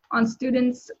also on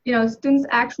students'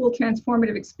 actual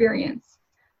transformative experience.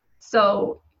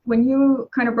 So when you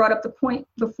kind of brought up the point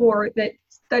before that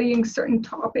studying certain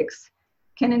topics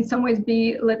can in some ways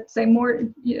be, let's say, more,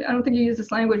 I don't think you use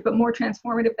this language, but more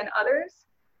transformative than others,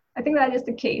 I think that is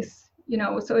the case.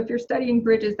 So if you're studying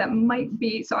bridges, that might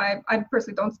be, so I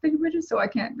personally don't study bridges, so I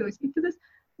can't really speak to this,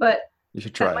 but you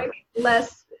should try. That might be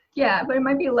less, but it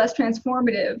might be less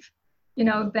transformative,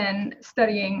 than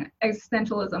studying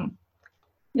existentialism.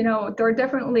 There are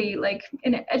definitely, like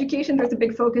in education, there's a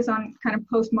big focus on kind of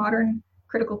postmodern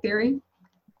critical theory.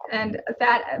 And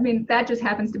that just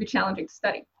happens to be challenging to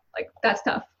study. Like, that's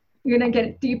tough. You're going to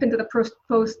get deep into the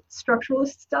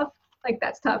post-structuralist stuff. Like,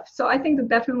 that's tough. So I think that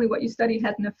definitely what you study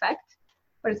has an effect,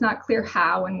 but it's not clear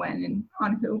how and when and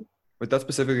on who. With that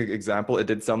specific example, it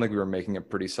did sound like we were making a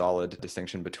pretty solid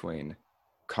distinction between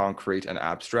concrete and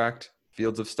abstract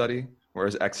fields of study,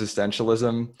 whereas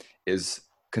existentialism is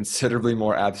considerably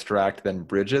more abstract than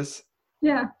bridges.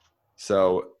 Yeah.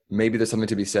 So maybe there's something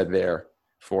to be said there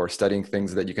for studying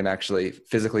things that you can actually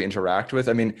physically interact with.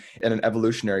 I mean, in an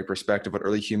evolutionary perspective, what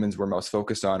early humans were most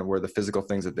focused on were the physical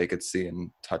things that they could see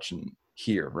and touch and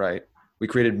hear, right? We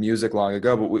created music long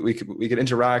ago, but we could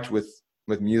interact with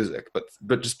music,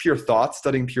 but just pure thought,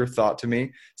 studying pure thought to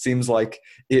me seems like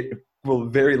it will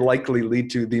very likely lead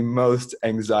to the most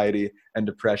anxiety and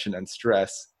depression and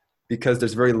stress, because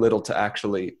there's very little to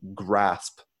actually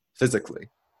grasp physically.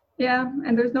 Yeah,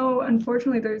 and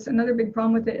unfortunately, there's another big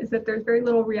problem with it, is that there's very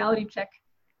little reality check.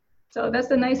 So that's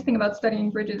the nice thing about studying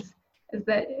bridges, is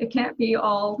that it can't be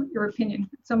all your opinion.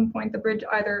 At some point, the bridge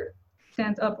either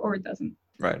stands up or it doesn't.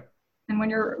 Right. And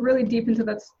when you're really deep into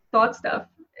that thought stuff,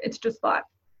 it's just thought.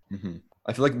 Mm-hmm.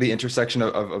 I feel like the intersection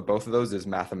of both of those is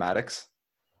mathematics,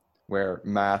 where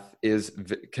math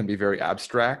can be very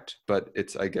abstract, but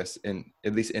it's, I guess,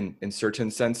 at least in certain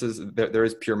senses, there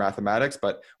is pure mathematics,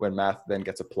 but when math then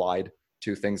gets applied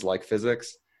to things like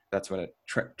physics, that's when it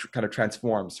kind of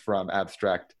transforms from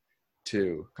abstract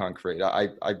to concrete. I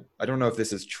don't know if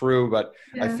this is true, but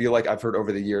yeah. I feel like I've heard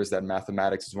over the years that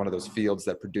mathematics is one of those fields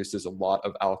that produces a lot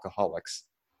of alcoholics.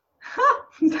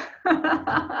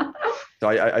 So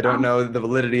I don't know the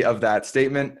validity of that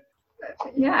statement.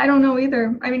 Yeah, I don't know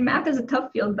either. I mean, math is a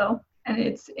tough field though, and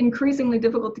it's increasingly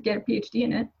difficult to get a PhD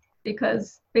in it,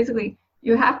 because basically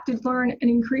you have to learn an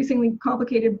increasingly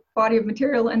complicated body of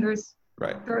material, and there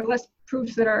are less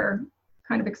proofs that are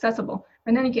kind of accessible.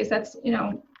 In any case, that's,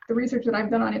 the research that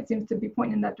I've done on it seems to be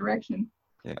pointing in that direction.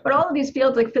 Yeah. But all of these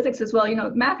fields, like physics as well,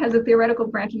 math has a theoretical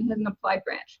branch and has an applied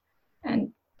branch, and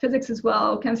physics as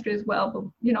well, chemistry as well, but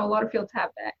a lot of fields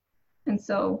have that. And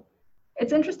so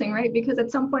it's interesting, right? Because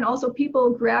at some point also people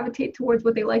gravitate towards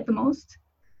what they like the most.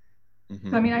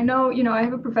 Mm-hmm. So, I mean, I know, I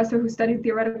have a professor who studied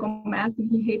theoretical math and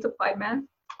he hates applied math.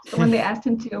 So when they asked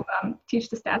him to teach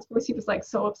the stats course, he was like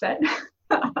so upset.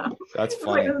 That's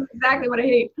funny. Like, that's exactly what I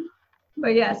hate.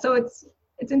 But yeah, so it's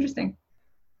interesting.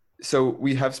 So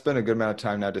we have spent a good amount of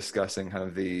time now discussing kind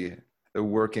of the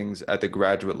workings at the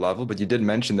graduate level, but you did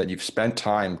mention that you've spent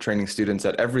time training students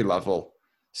at every level.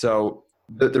 So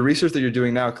the research that you're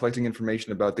doing now, collecting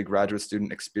information about the graduate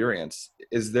student experience,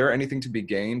 is there anything to be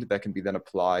gained that can be then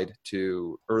applied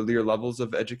to earlier levels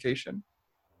of education?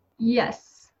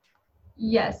 Yes.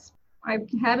 I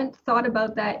haven't thought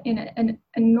about that in an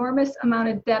enormous amount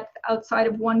of depth outside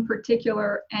of one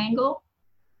particular angle,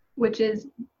 which is,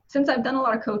 since I've done a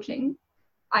lot of coaching,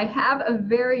 I have a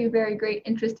very, very great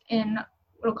interest in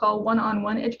what I'll call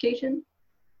one-on-one education.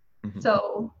 Mm-hmm.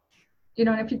 So,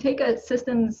 and if you take a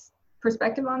systems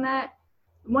perspective on that,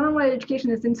 one-on-one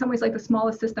education is in some ways like the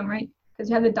smallest system, right? Because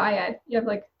you have the dyad, you have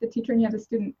like the teacher and you have the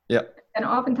student. Yeah. And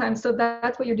oftentimes, so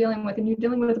that's what you're dealing with, and you're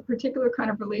dealing with a particular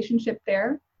kind of relationship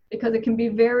there, because it can be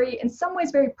in some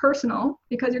ways very personal,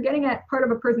 because you're getting at part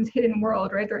of a person's hidden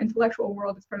world, right? Their intellectual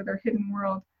world is part of their hidden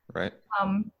world. Right.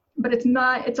 But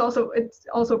it's also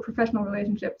a professional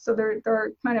relationship. So there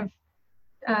are kind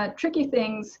of tricky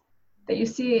things that you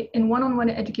see in one-on-one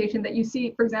education that you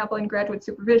see, for example, in graduate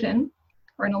supervision,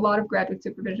 or in a lot of graduate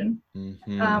supervision,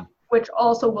 which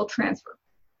also will transfer.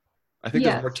 I think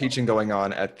there's more teaching going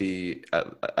on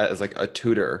as like a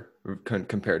tutor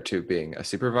compared to being a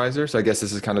supervisor. So I guess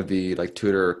this is kind of the like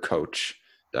tutor coach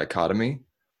dichotomy,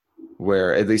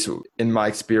 where at least in my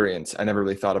experience, I never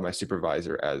really thought of my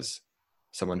supervisor as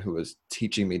someone who was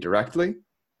teaching me directly.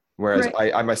 Whereas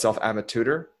I myself am a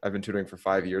tutor. I've been tutoring for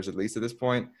 5 years at least at this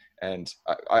point. And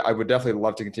I would definitely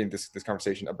love to continue this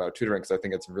conversation about tutoring, because I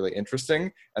think it's really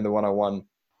interesting. And the one-on-one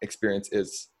experience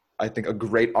is, I think, a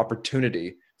great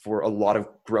opportunity for a lot of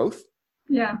growth.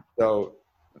 Yeah. So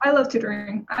I love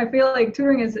tutoring. I feel like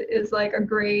tutoring is like a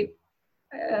great,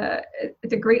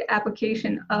 it's a great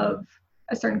application of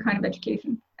a certain kind of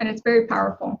education, and it's very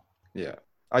powerful. Yeah.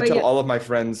 I tell all of my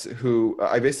friends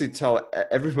I basically tell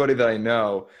everybody that I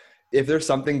know, if there's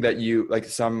something that you like,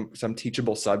 some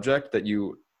teachable subject that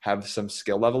you have some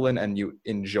skill level in and you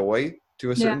enjoy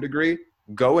to a certain degree,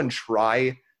 go and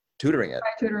try tutoring it.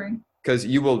 Try tutoring. Because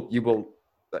you will,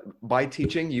 by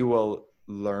teaching, you will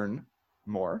learn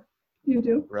more. You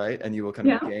do. Right. And you will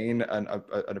kind of gain an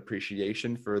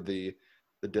appreciation for the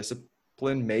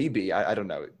discipline. Maybe, I don't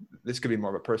know. This could be more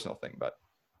of a personal thing, but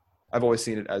I've always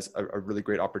seen it as a really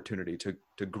great opportunity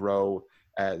to grow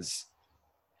as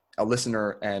a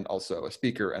listener and also a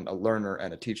speaker and a learner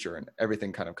and a teacher, and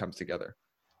everything kind of comes together.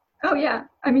 Oh yeah.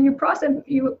 I mean, you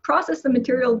process the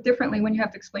material differently when you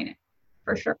have to explain it,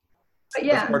 for sure. But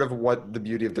yeah. That's part of what the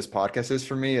beauty of this podcast is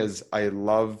for me, is I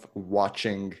love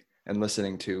watching and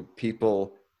listening to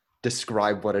people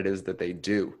describe what it is that they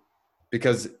do,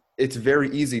 because it's very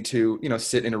easy to,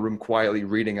 sit in a room quietly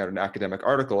reading out an academic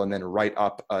article and then write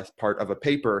up a part of a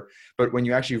paper. But when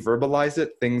you actually verbalize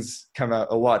it, things come out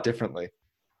a lot differently.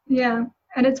 Yeah.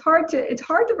 And it's hard to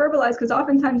verbalize, because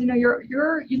oftentimes,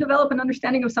 you develop an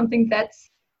understanding of something that's,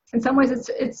 in some ways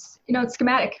it's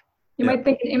schematic. You might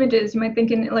think in images, you might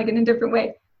think in a different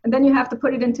way. And then you have to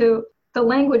put it into the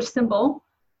language symbol,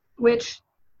 which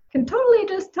can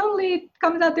totally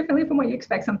comes out differently from what you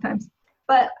expect sometimes.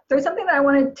 But there's something that I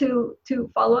wanted to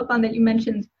follow up on that you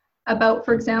mentioned about,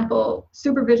 for example,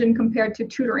 supervision compared to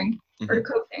tutoring or to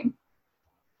coaching.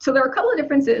 So there are a couple of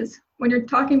differences when you're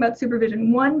talking about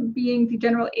supervision. One being the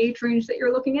general age range that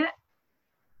you're looking at.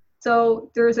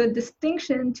 So there's a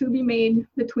distinction to be made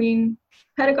between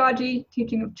pedagogy,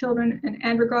 teaching of children, and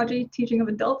andragogy, teaching of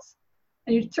adults.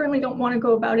 And you certainly don't want to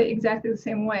go about it exactly the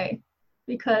same way,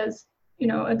 because,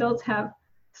 adults have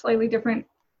slightly different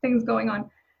things going on.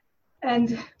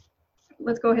 And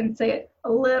let's go ahead and say it,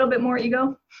 a little bit more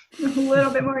ego.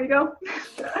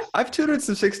 I've tutored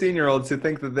some 16-year-olds who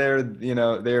think that they're it,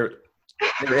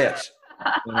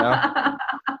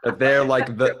 that they're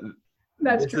like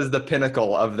this is the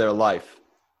pinnacle of their life.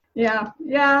 Yeah,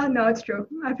 no, it's true.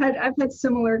 I've had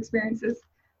similar experiences.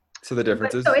 So the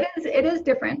differences. So it is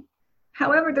different.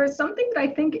 However, there's something that I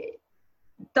think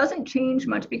doesn't change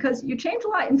much, because you change a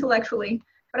lot intellectually,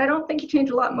 but I don't think you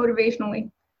change a lot motivationally.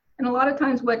 And a lot of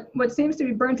times what seems to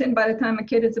be burnt in by the time a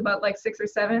kid is about like 6 or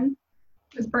 7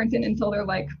 is burnt in until they're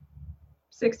like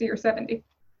 60 or 70,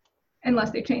 unless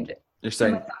they change it. You're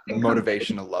saying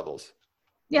motivational levels.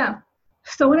 Yeah.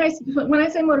 So when I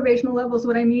say motivational levels,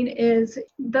 what I mean is,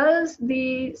 does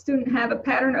the student have a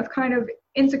pattern of kind of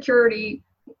insecurity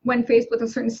when faced with a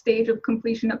certain stage of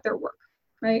completion of their work,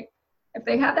 right? If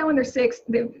they have that when they're 6,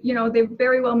 they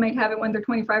very well might have it when they're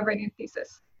 25 writing a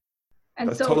thesis. And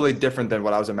that's totally different than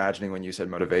what I was imagining when you said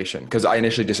motivation, because I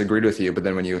initially disagreed with you, but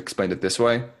then when you explained it this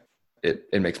way,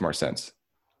 it makes more sense.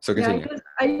 So continue. Yeah,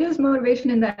 I use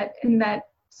motivation in that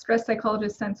stress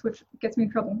psychologist sense, which gets me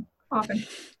in trouble often.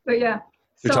 But yeah.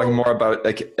 You're talking more about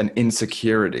like an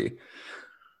insecurity.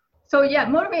 So yeah,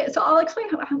 motivate. So I'll explain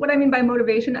what I mean by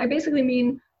motivation. I basically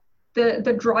mean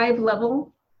the drive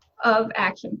level of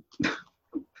action.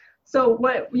 So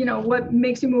what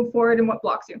makes you move forward and what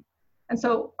blocks you. And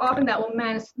so often that will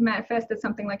manifest as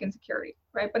something like insecurity,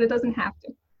 right? But it doesn't have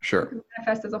to. Sure. It can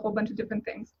manifest as a whole bunch of different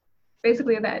things.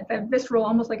 Basically that visceral,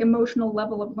 almost like emotional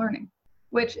level of learning,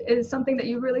 which is something that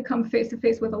you really come face to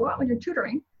face with a lot when you're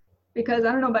tutoring. Because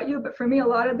I don't know about you, but for me, a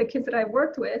lot of the kids that I've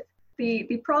worked with,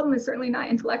 the problem is certainly not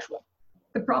intellectual.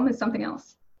 The problem is something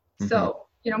else. Mm-hmm. So,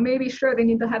 maybe sure, they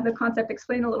need to have the concept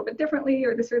explained a little bit differently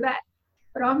or this or that.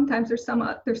 But oftentimes there's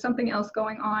something else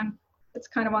going on that's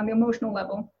kind of on the emotional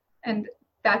level. And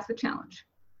that's the challenge.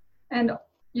 And,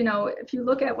 if you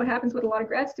look at what happens with a lot of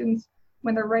grad students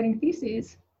when they're writing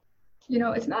theses,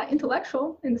 it's not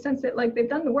intellectual in the sense that like they've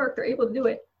done the work, they're able to do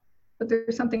it, but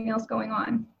there's something else going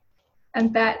on.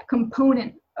 And that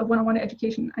component of one-on-one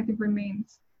education, I think,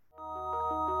 remains.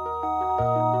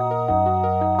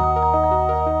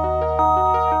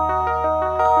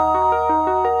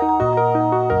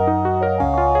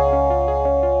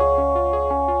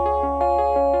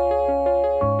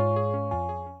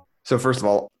 So first of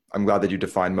all, I'm glad that you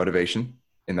defined motivation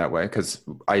in that way, because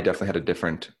I definitely had a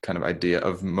different kind of idea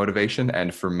of motivation.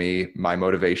 And for me, my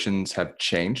motivations have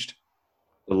changed,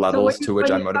 the So levels to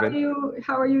which I'm motivated.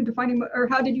 how are you defining, or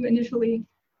how did you initially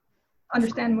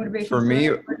understand motivation? For So me,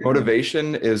 that's what you're doing.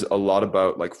 motivation is a lot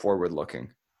about like forward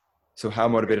looking. So how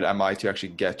motivated am I to actually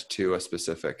get to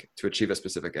to achieve a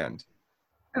specific end?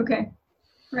 Okay.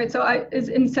 Right. So is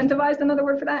incentivized another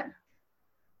word for that?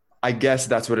 I guess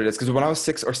that's what it is. Because when I was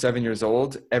 6 or 7 years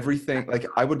old, everything, like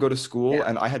I would go to school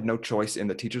and I had no choice in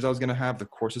the teachers I was going to have, the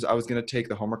courses I was going to take,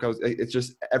 the homework it's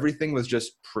just, everything was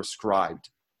just prescribed.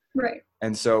 Right.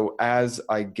 And so as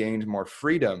I gained more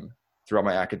freedom throughout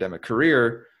my academic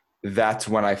career, that's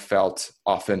when I felt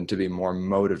often to be more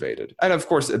motivated. And of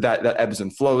course, that ebbs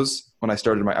and flows. When I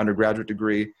started my undergraduate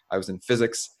degree, I was in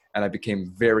physics and I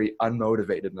became very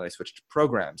unmotivated and I switched to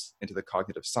programs into the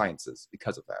cognitive sciences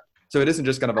because of that. So it isn't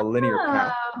just kind of a linear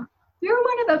path. You're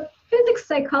one of the physics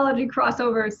psychology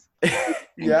crossovers.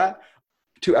 Yeah.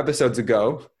 2 episodes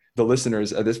ago, the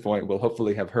listeners at this point will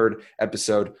hopefully have heard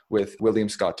episode with William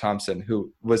Scott Thompson,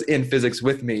 who was in physics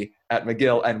with me at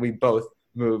McGill, and we both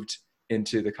moved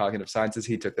into the cognitive sciences.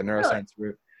 He took the neuroscience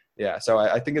route. Yeah, so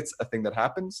I think it's a thing that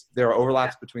happens. There are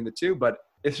overlaps between the two, but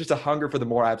it's just a hunger for the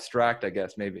more abstract, I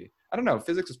guess, maybe. I don't know.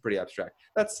 Physics is pretty abstract.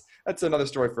 That's another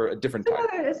story for a different time.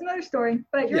 It's another story,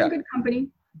 but you're in good company.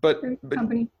 But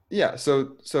company. Yeah,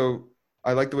 so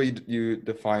I like the way you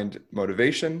defined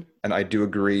motivation, and I do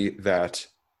agree that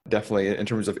definitely in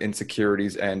terms of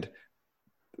insecurities and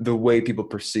the way people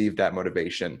perceive that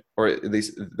motivation, or at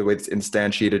least the way it's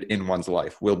instantiated in one's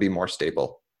life, will be more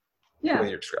stable. Yeah. The way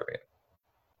you're describing it.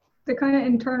 The kind of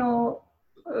internal,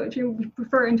 if you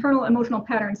prefer, internal emotional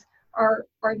patterns are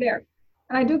there.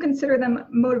 And I do consider them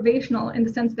motivational in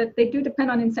the sense that they do depend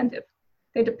on incentive.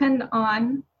 They depend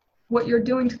on what you're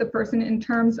doing to the person in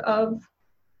terms of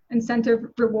incentive,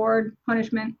 reward,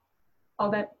 punishment, all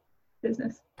that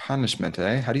business. Punishment,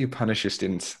 eh? How do you punish your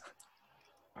students?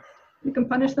 You can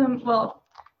punish them, well,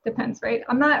 depends, right?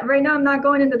 I'm not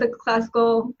going into the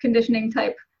classical conditioning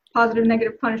type positive,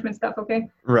 negative punishment stuff, okay?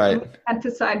 Right. At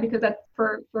the side, because that's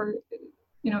for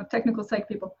technical psych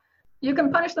people. You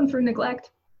can punish them through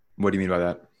neglect. What do you mean by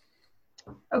that?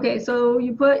 Okay, so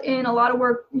you put in a lot of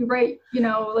work, you write,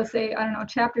 let's say, I don't know, a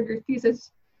chapter of your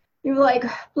thesis. You like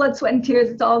blood, sweat, and tears,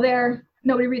 it's all there.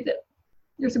 Nobody reads it.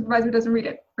 Your supervisor doesn't read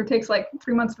it, or takes like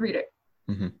 3 months to read it.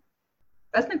 Mm-hmm.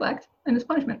 That's neglect, and it's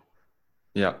punishment.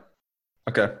 Yeah.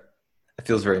 Okay. It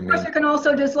feels very mean. Of course, you can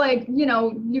also just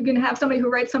you can have somebody who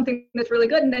writes something that's really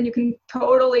good, and then you can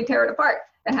totally tear it apart.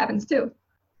 That happens too.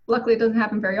 Luckily, it doesn't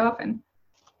happen very often,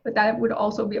 but that would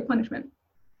also be a punishment.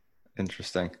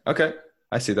 Interesting. Okay.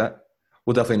 I see that.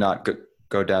 We'll definitely not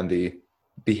go down the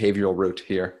behavioral route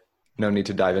here. No need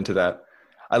to dive into that.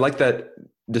 I like that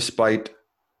despite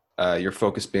your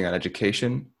focus being on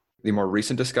education, the more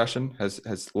recent discussion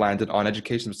has landed on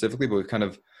education specifically, but we've kind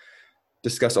of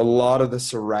discussed a lot of the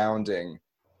surrounding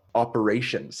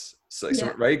operations,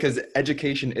 right? Because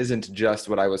education isn't just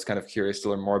what I was kind of curious to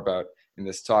learn more about in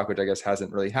this talk, which I guess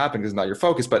hasn't really happened because it's not your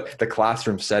focus, but the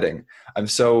classroom setting. I'm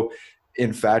so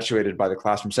infatuated by the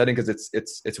classroom setting because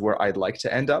it's where I'd like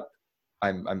to end up.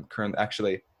 I'm currently,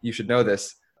 actually, you should know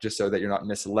this just so that you're not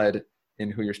misled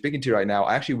in who you're speaking to right now.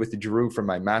 I actually withdrew from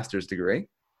my master's degree.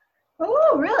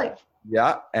 Oh, really?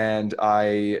 Yeah, and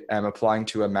I am applying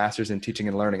to a master's in teaching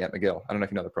and learning at McGill. I don't know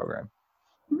if you know the program.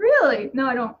 Really? No,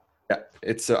 I don't. Yeah,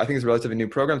 I think it's a relatively new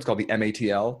program. It's called the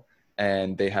MATL,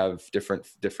 and they have different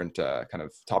kind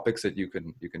of topics that you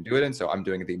can do it in. So I'm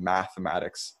doing the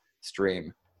mathematics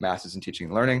stream, master's in teaching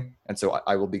and learning, and so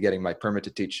I will be getting my permit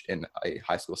to teach in a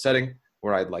high school setting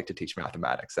where I'd like to teach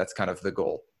mathematics. That's kind of the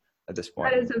goal at this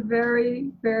point. That is a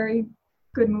very, very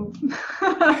good move.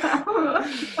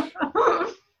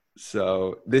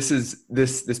 So this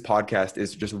podcast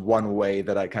is just one way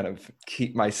that I kind of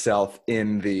keep myself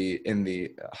in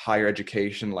the higher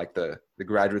education, like the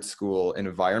graduate school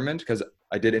environment, because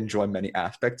I did enjoy many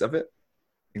aspects of it,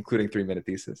 including 3-minute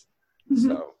thesis. Mm-hmm.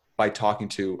 So by talking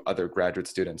to other graduate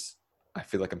students, I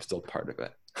feel like I'm still part of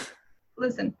it.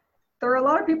 Listen, there are a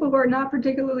lot of people who are not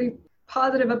particularly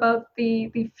positive about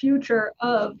the future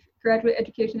of graduate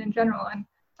education in general, and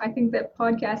I think that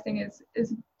podcasting is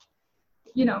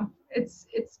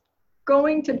it's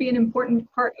going to be an important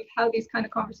part of how these kind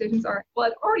of conversations are. Well,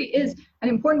 it already is an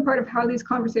important part of how these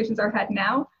conversations are had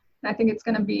now, and I think it's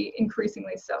going to be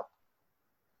increasingly so.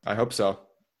 I hope so.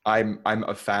 I'm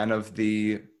a fan of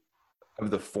the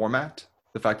format,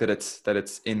 the fact that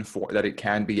that it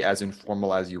can be as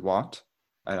informal as you want,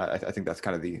 and I think that's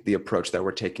kind of the approach that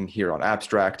we're taking here on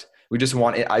Abstract. We just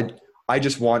want it. I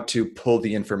just want to pull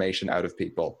the information out of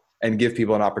people and give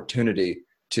people an opportunity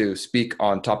to speak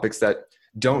on topics that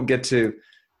don't get to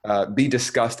be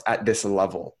discussed at this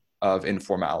level of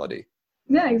informality.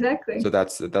 Yeah, exactly. So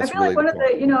that's I feel really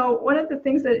like one of the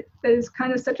things that is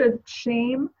kind of such a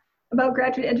shame about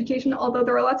graduate education, although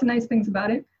there are lots of nice things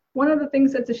about it, one of the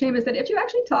things that's a shame is that if you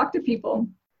actually talk to people,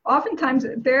 oftentimes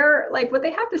they're like, what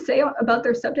they have to say about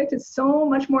their subject is so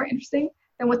much more interesting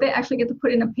than what they actually get to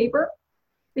put in a paper,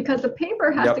 because the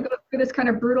paper has to go through this kind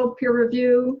of brutal peer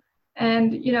review,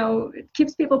 and it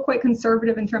keeps people quite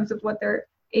conservative in terms of what they're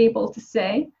able to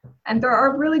say, and there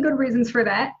are really good reasons for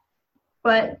that.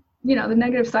 But the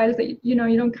negative side is that you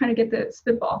don't kind of get the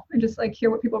spitball and just like hear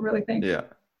what people really think. Yeah.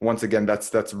 Once again,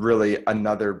 that's really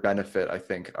another benefit, I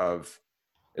think, of,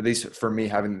 at least for me,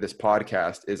 having this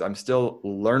podcast, is I'm still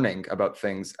learning about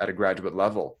things at a graduate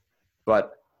level,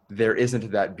 but there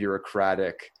isn't that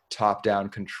bureaucratic top-down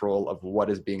control of what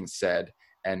is being said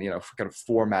and, kind of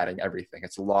formatting everything.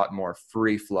 It's a lot more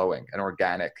free-flowing and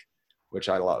organic, which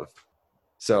I love.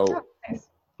 So nice.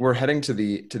 We're heading to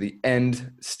the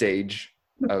end stage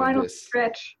the final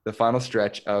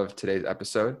stretch of today's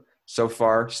episode. So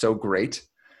far, so great.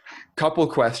 Couple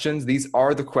questions. These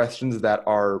are the questions that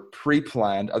are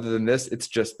pre-planned. Other than this, it's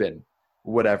just been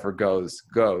whatever goes.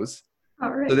 All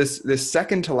right. So this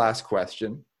second to last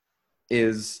question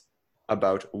is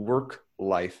about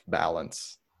work-life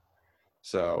balance.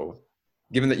 So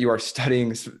given that you are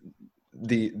studying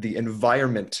the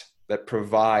environment that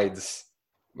provides,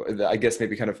 I guess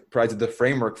maybe kind of provides the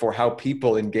framework for how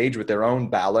people engage with their own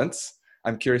balance,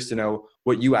 I'm curious to know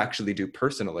what you actually do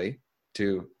personally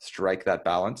to strike that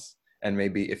balance, and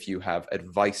maybe if you have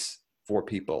advice for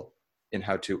people in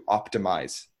how to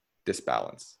optimize this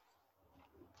balance.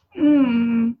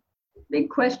 Big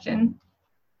question.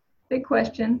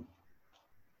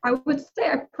 I would say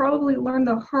I probably learned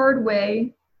the hard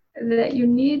way that you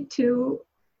need to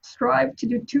strive to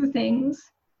do two things.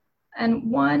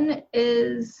 And one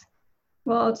is,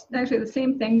 well, it's actually the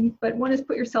same thing, but one is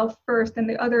put yourself first, and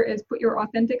the other is put your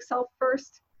authentic self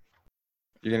first.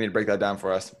 You're gonna need to break that down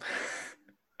for us.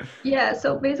 Yeah,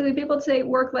 so basically people say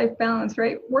work-life balance,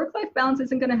 right? Work-life balance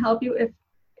isn't gonna help you if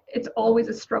it's always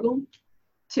a struggle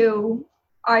to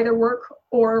either work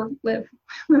or live.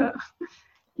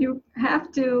 You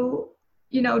have to,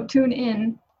 tune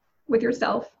in with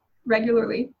yourself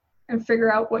regularly and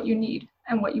figure out what you need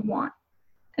and what you want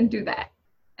and do that.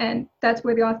 And that's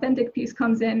where the authentic piece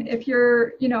comes in. If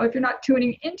you're not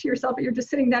tuning into yourself, but you're just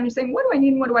sitting down and saying, what do I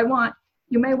need and what do I want?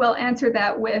 You may well answer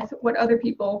that with what other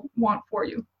people want for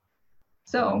you.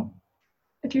 So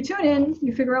if you tune in,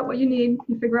 you figure out what you need,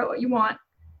 you figure out what you want.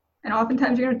 And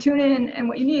oftentimes you're going to tune in, and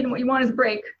what you need and what you want is a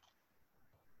break.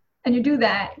 And you do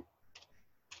that,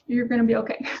 you're going to be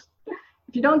okay.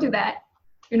 If you don't do that,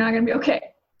 you're not going to be okay.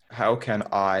 How can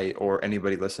I, or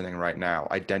anybody listening right now,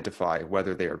 identify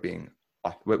whether they're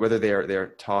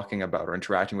talking about or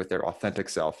interacting with their authentic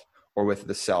self or with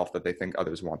the self that they think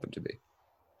others want them to be?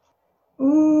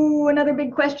 Ooh, another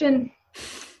big question.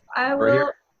 I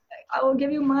will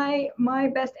give you my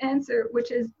best answer,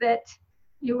 which is that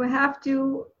you have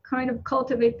to kind of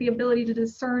cultivate the ability to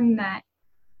discern that.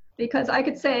 Because I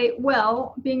could say,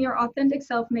 well, being your authentic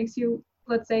self makes you,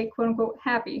 let's say, quote unquote,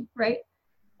 happy, right?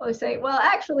 Well, they say, well,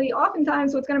 actually,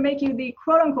 oftentimes what's going to make you the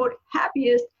quote unquote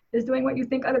happiest is doing what you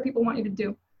think other people want you to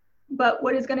do. But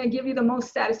what is going to give you the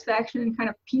most satisfaction and kind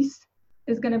of peace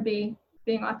is going to be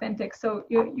being authentic. So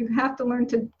you have to learn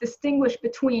to distinguish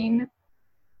between,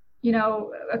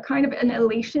 a kind of an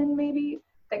elation maybe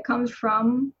that comes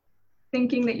from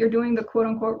thinking that you're doing the quote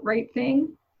unquote right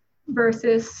thing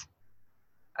versus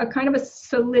a kind of a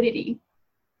solidity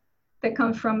that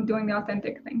comes from doing the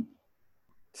authentic thing.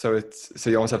 So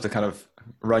you almost have to kind of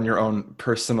run your own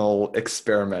personal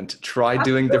experiment, try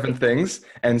doing different things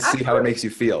and see how it makes you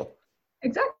feel.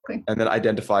 Exactly. And then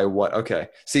identify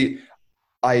see,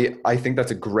 I think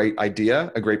that's a great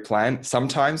idea, a great plan.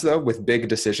 Sometimes though, with big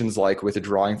decisions like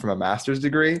withdrawing from a master's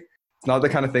degree, it's not the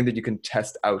kind of thing that you can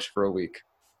test out for a week,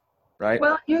 right?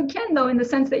 Well, you can though, in the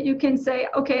sense that you can say,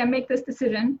 okay, I make this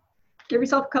decision. Give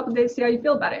yourself a couple of days, see how you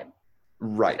feel about it.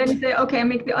 Right. Then you say, okay, I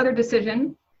make the other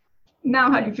decision.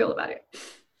 Now, how do you feel about it?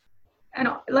 And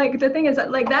like the thing is that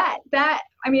like that,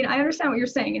 I mean, I understand what you're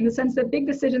saying in the sense that big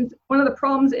decisions, one of the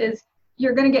problems is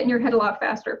you're going to get in your head a lot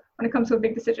faster when it comes to a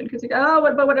big decision because you go, oh,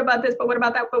 what about this? But what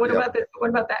about that? But what about this? But what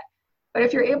about that? But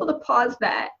if you're able to pause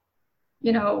that,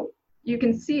 you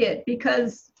can see it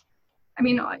because, I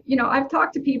mean, I've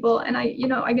talked to people and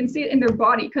I can see it in their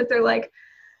body because they're like,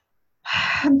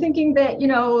 I'm thinking that,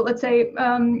 let's say,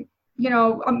 I'm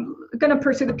going to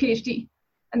pursue the PhD.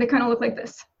 And they kind of look like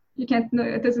this. you can't,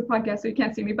 no, this is a podcast, so you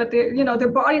can't see me, but their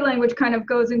body language kind of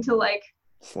goes into like,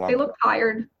 Slump. they look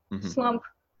tired, slump,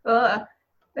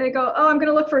 they go, oh, I'm going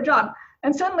to look for a job.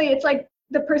 And suddenly it's like,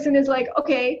 the person is like,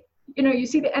 okay, you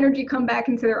see the energy come back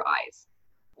into their eyes.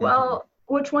 Well,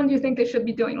 which one do you think they should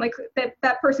be doing? Like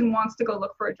that person wants to go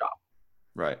look for a job.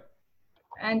 Right.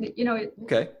 And,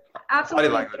 okay.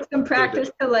 Absolutely take some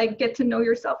practice to like get to know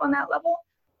yourself on that level,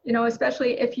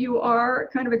 especially if you are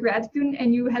kind of a grad student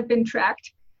and you have been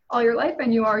tracked all your life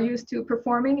and you are used to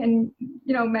performing and,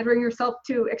 measuring yourself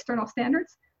to external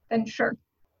standards, then sure,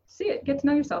 see it, get to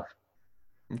know yourself.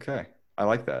 Okay. I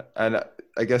like that. And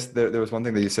I guess there was one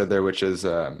thing that you said there, which is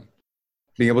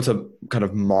being able to kind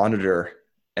of monitor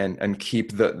and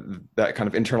keep that kind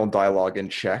of internal dialogue in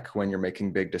check when you're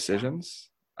making big decisions.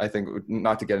 I think,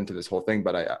 not to get into this whole thing,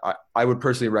 but I would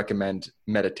personally recommend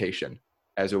meditation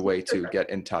as a way to get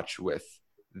in touch with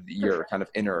your kind of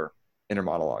inner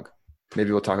monologue.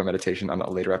 Maybe we'll talk about meditation on a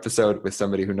later episode with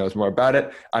somebody who knows more about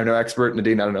it. I'm no expert.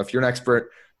 Nadine, I don't know if you're an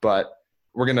expert, but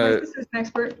we're going to... My sister's an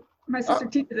expert. My sister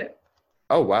teaches it.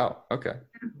 Oh, wow. Okay.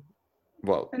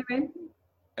 Well,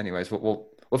 anyways, we'll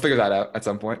figure that out at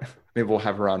some point. Maybe we'll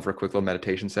have her on for a quick little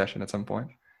meditation session at some point.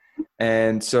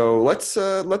 And so let's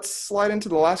slide into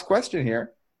the last question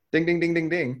here. Ding, ding, ding, ding,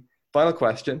 ding. Final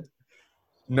question.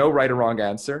 No right or wrong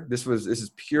answer. This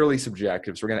is purely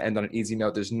subjective. So we're going to end on an easy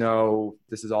note. This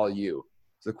is all you.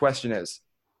 So the question is,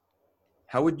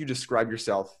 how would you describe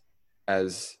yourself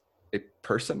as a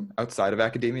person outside of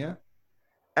academia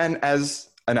and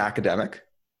as an academic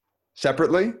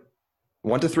separately?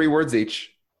 1 to 3 words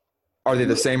each. Are they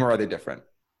the same or are they different?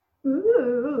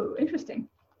 Ooh, interesting.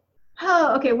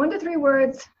 Oh, okay. 1 to 3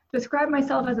 words. Describe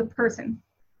myself as a person.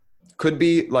 Could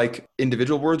be like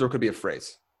individual words or could be a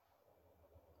phrase.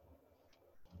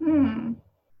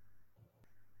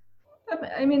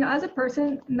 I mean, as a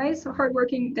person, nice,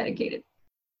 hardworking, dedicated.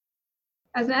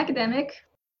 As an academic,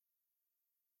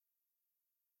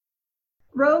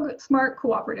 rogue, smart,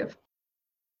 cooperative.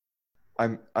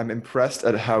 I'm impressed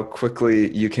at how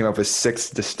quickly you came up with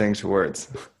 6 distinct words.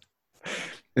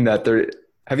 In that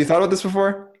have you thought about this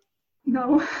before?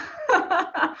 No.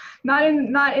 not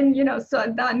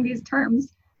in these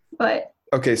terms, but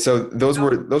okay, so those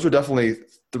were definitely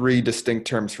 3 distinct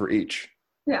terms for each.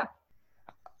 Yeah.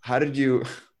 How did you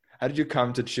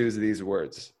come to choose these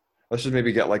words? Let's just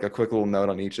maybe get like a quick little note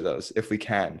on each of those if we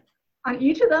can. On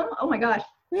each of them? Oh my gosh.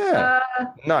 Yeah.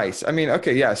 Nice. I mean,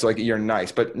 okay, yeah, so like you're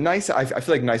nice, but nice, I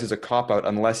feel like nice is a cop-out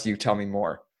unless you tell me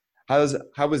more. How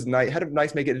did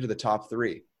nice make it into the top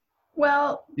 3?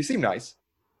 Well, you seem nice.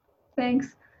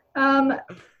 Thanks. No,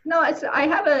 I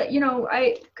have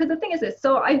because the thing is this,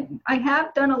 so I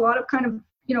have done a lot of kind of,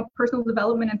 personal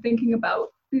development and thinking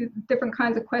about different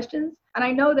kinds of questions. And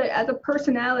I know that as a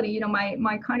personality,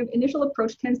 my kind of initial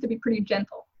approach tends to be pretty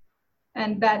gentle.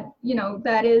 And that,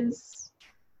 that is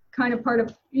kind of part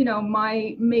of,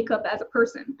 my makeup as a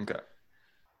person. Okay.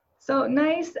 So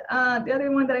nice. The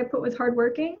other one that I put was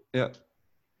hardworking. Yeah.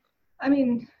 I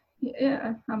mean,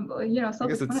 yeah, I'm,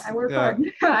 self-explanatory. I work hard.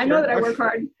 Sure. I know that I work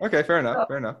hard. Okay, fair enough.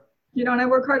 And I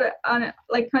work hard on it,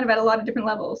 like kind of at a lot of different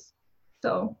levels.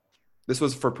 So. This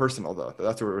was for personal though.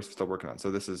 That's what we're still working on.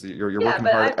 So this is you're working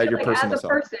hard at your like personal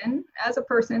self. As a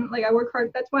person, like I work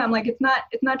hard. That's why I'm like, it's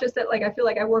not just that like I feel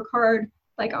like I work hard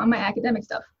like on my academic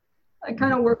stuff. I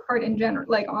kind of work hard in general,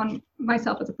 like on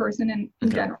myself as a person and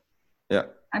in general. Yeah.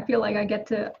 I feel like I get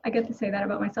to say that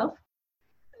about myself.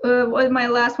 My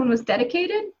last one was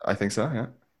dedicated. I think so. Yeah.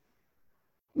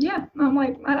 Yeah, I'm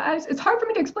like, it's hard for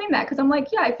me to explain that because I'm like,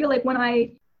 yeah, I feel like when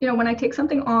I take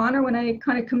something on or when I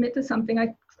kind of commit to something,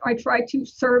 I try to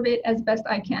serve it as best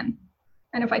I can.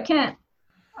 And if I can't,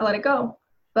 I let it go.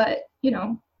 But,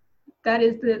 that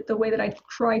is the way that I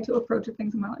try to approach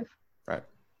things in my life. Right.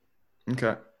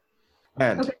 Okay.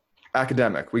 And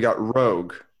academic, we got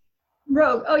rogue.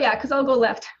 Rogue. Oh yeah, because I'll go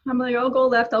left. I'm like, I'll go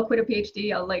left. I'll quit a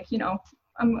PhD. I'll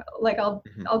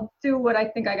I'll do what I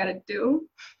think I got to do.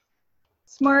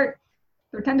 Smart.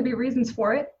 There tend to be reasons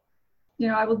for it.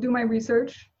 I will do my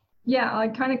research. Yeah,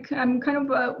 I'm kind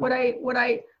of what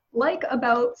I like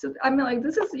about. So I'm like,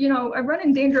 this is I run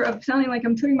in danger of sounding like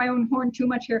I'm tooting my own horn too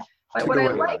much here. But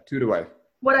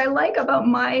what I like about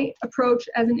my approach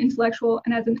as an intellectual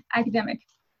and as an academic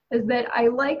is that I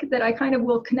like that I kind of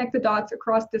will connect the dots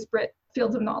across disparate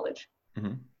fields of knowledge.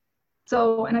 Mm-hmm.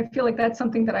 So, and I feel like that's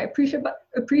something that I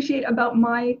appreciate about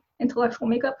my intellectual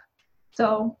makeup.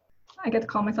 So I get to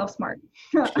call myself smart.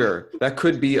 Sure. That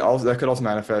could also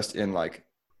manifest in like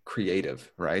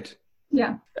creative, right?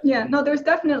 Yeah. No, there's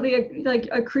definitely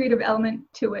a creative element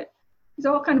to it. It's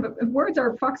all kind of words are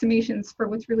approximations for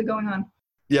what's really going on.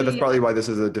 Yeah, that's probably why this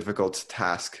is a difficult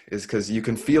task, is because you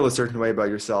can feel a certain way about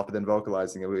yourself and then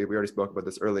vocalizing it. We already spoke about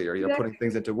this earlier, putting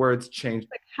things into words, change.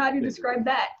 Like, how do you describe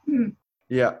that?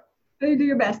 Yeah. You do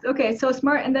your best. Okay, so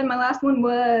smart. And then my last one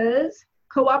was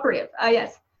cooperative.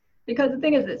 Yes. Because the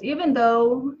thing is this, even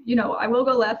though, I will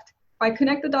go left, if I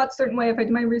connect the dots a certain way, if I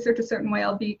do my research a certain way,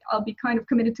 I'll be kind of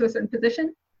committed to a certain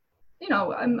position.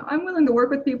 I'm willing to work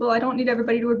with people. I don't need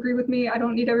everybody to agree with me. I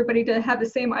don't need everybody to have the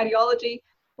same ideology,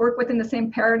 work within the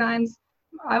same paradigms.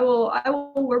 I will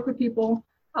work with people.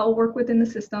 I'll work within the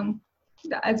system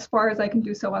as far as I can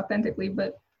do so authentically.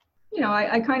 But,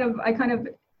 I kind of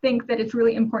think that it's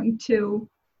really important to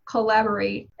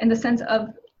collaborate in the sense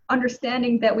of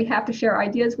understanding that we have to share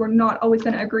ideas. We're not always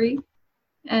going to agree.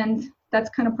 And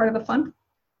that's kind of part of the fun.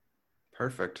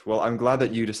 Perfect. Well, I'm glad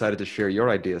that you decided to share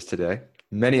your ideas today.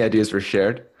 Many ideas were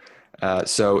shared.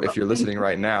 So if you're listening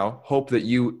right now, hope that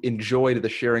you enjoyed the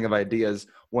sharing of ideas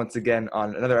once again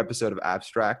on another episode of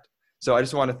Abstract. So I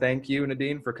just want to thank you,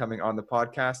 Nadine, for coming on the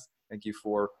podcast. Thank you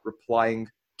for replying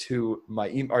to my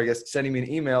email, or I guess sending me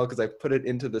an email, because I put it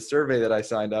into the survey that I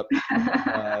signed up.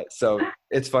 So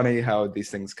it's funny how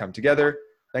these things come together.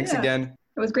 Thanks again.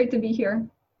 It was great to be here.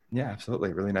 Yeah,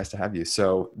 absolutely. Really nice to have you.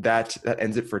 So that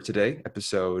ends it for today,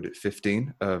 episode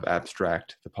 15 of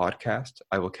Abstract, the podcast.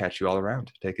 I will catch you all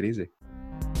around. Take it easy.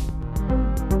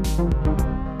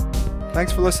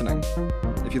 Thanks for listening.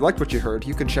 If you liked what you heard,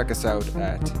 you can check us out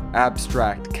at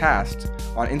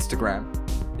AbstractCast on Instagram.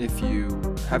 If you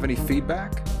have any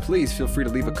feedback, please feel free to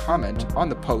leave a comment on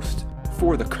the post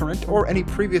for the current or any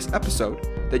previous episode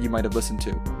that you might have listened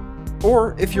to.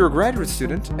 Or if you're a graduate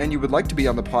student and you would like to be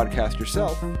on the podcast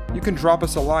yourself, you can drop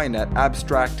us a line at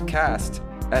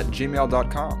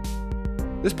abstractcast@gmail.com.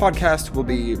 This podcast will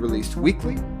be released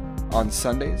weekly on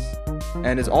Sundays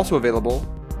and is also available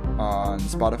on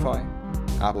Spotify,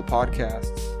 Apple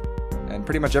Podcasts, and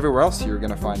pretty much everywhere else you're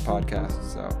going to find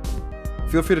podcasts. So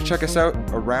feel free to check us out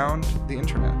around the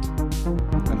internet.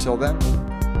 Until then,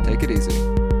 take it easy.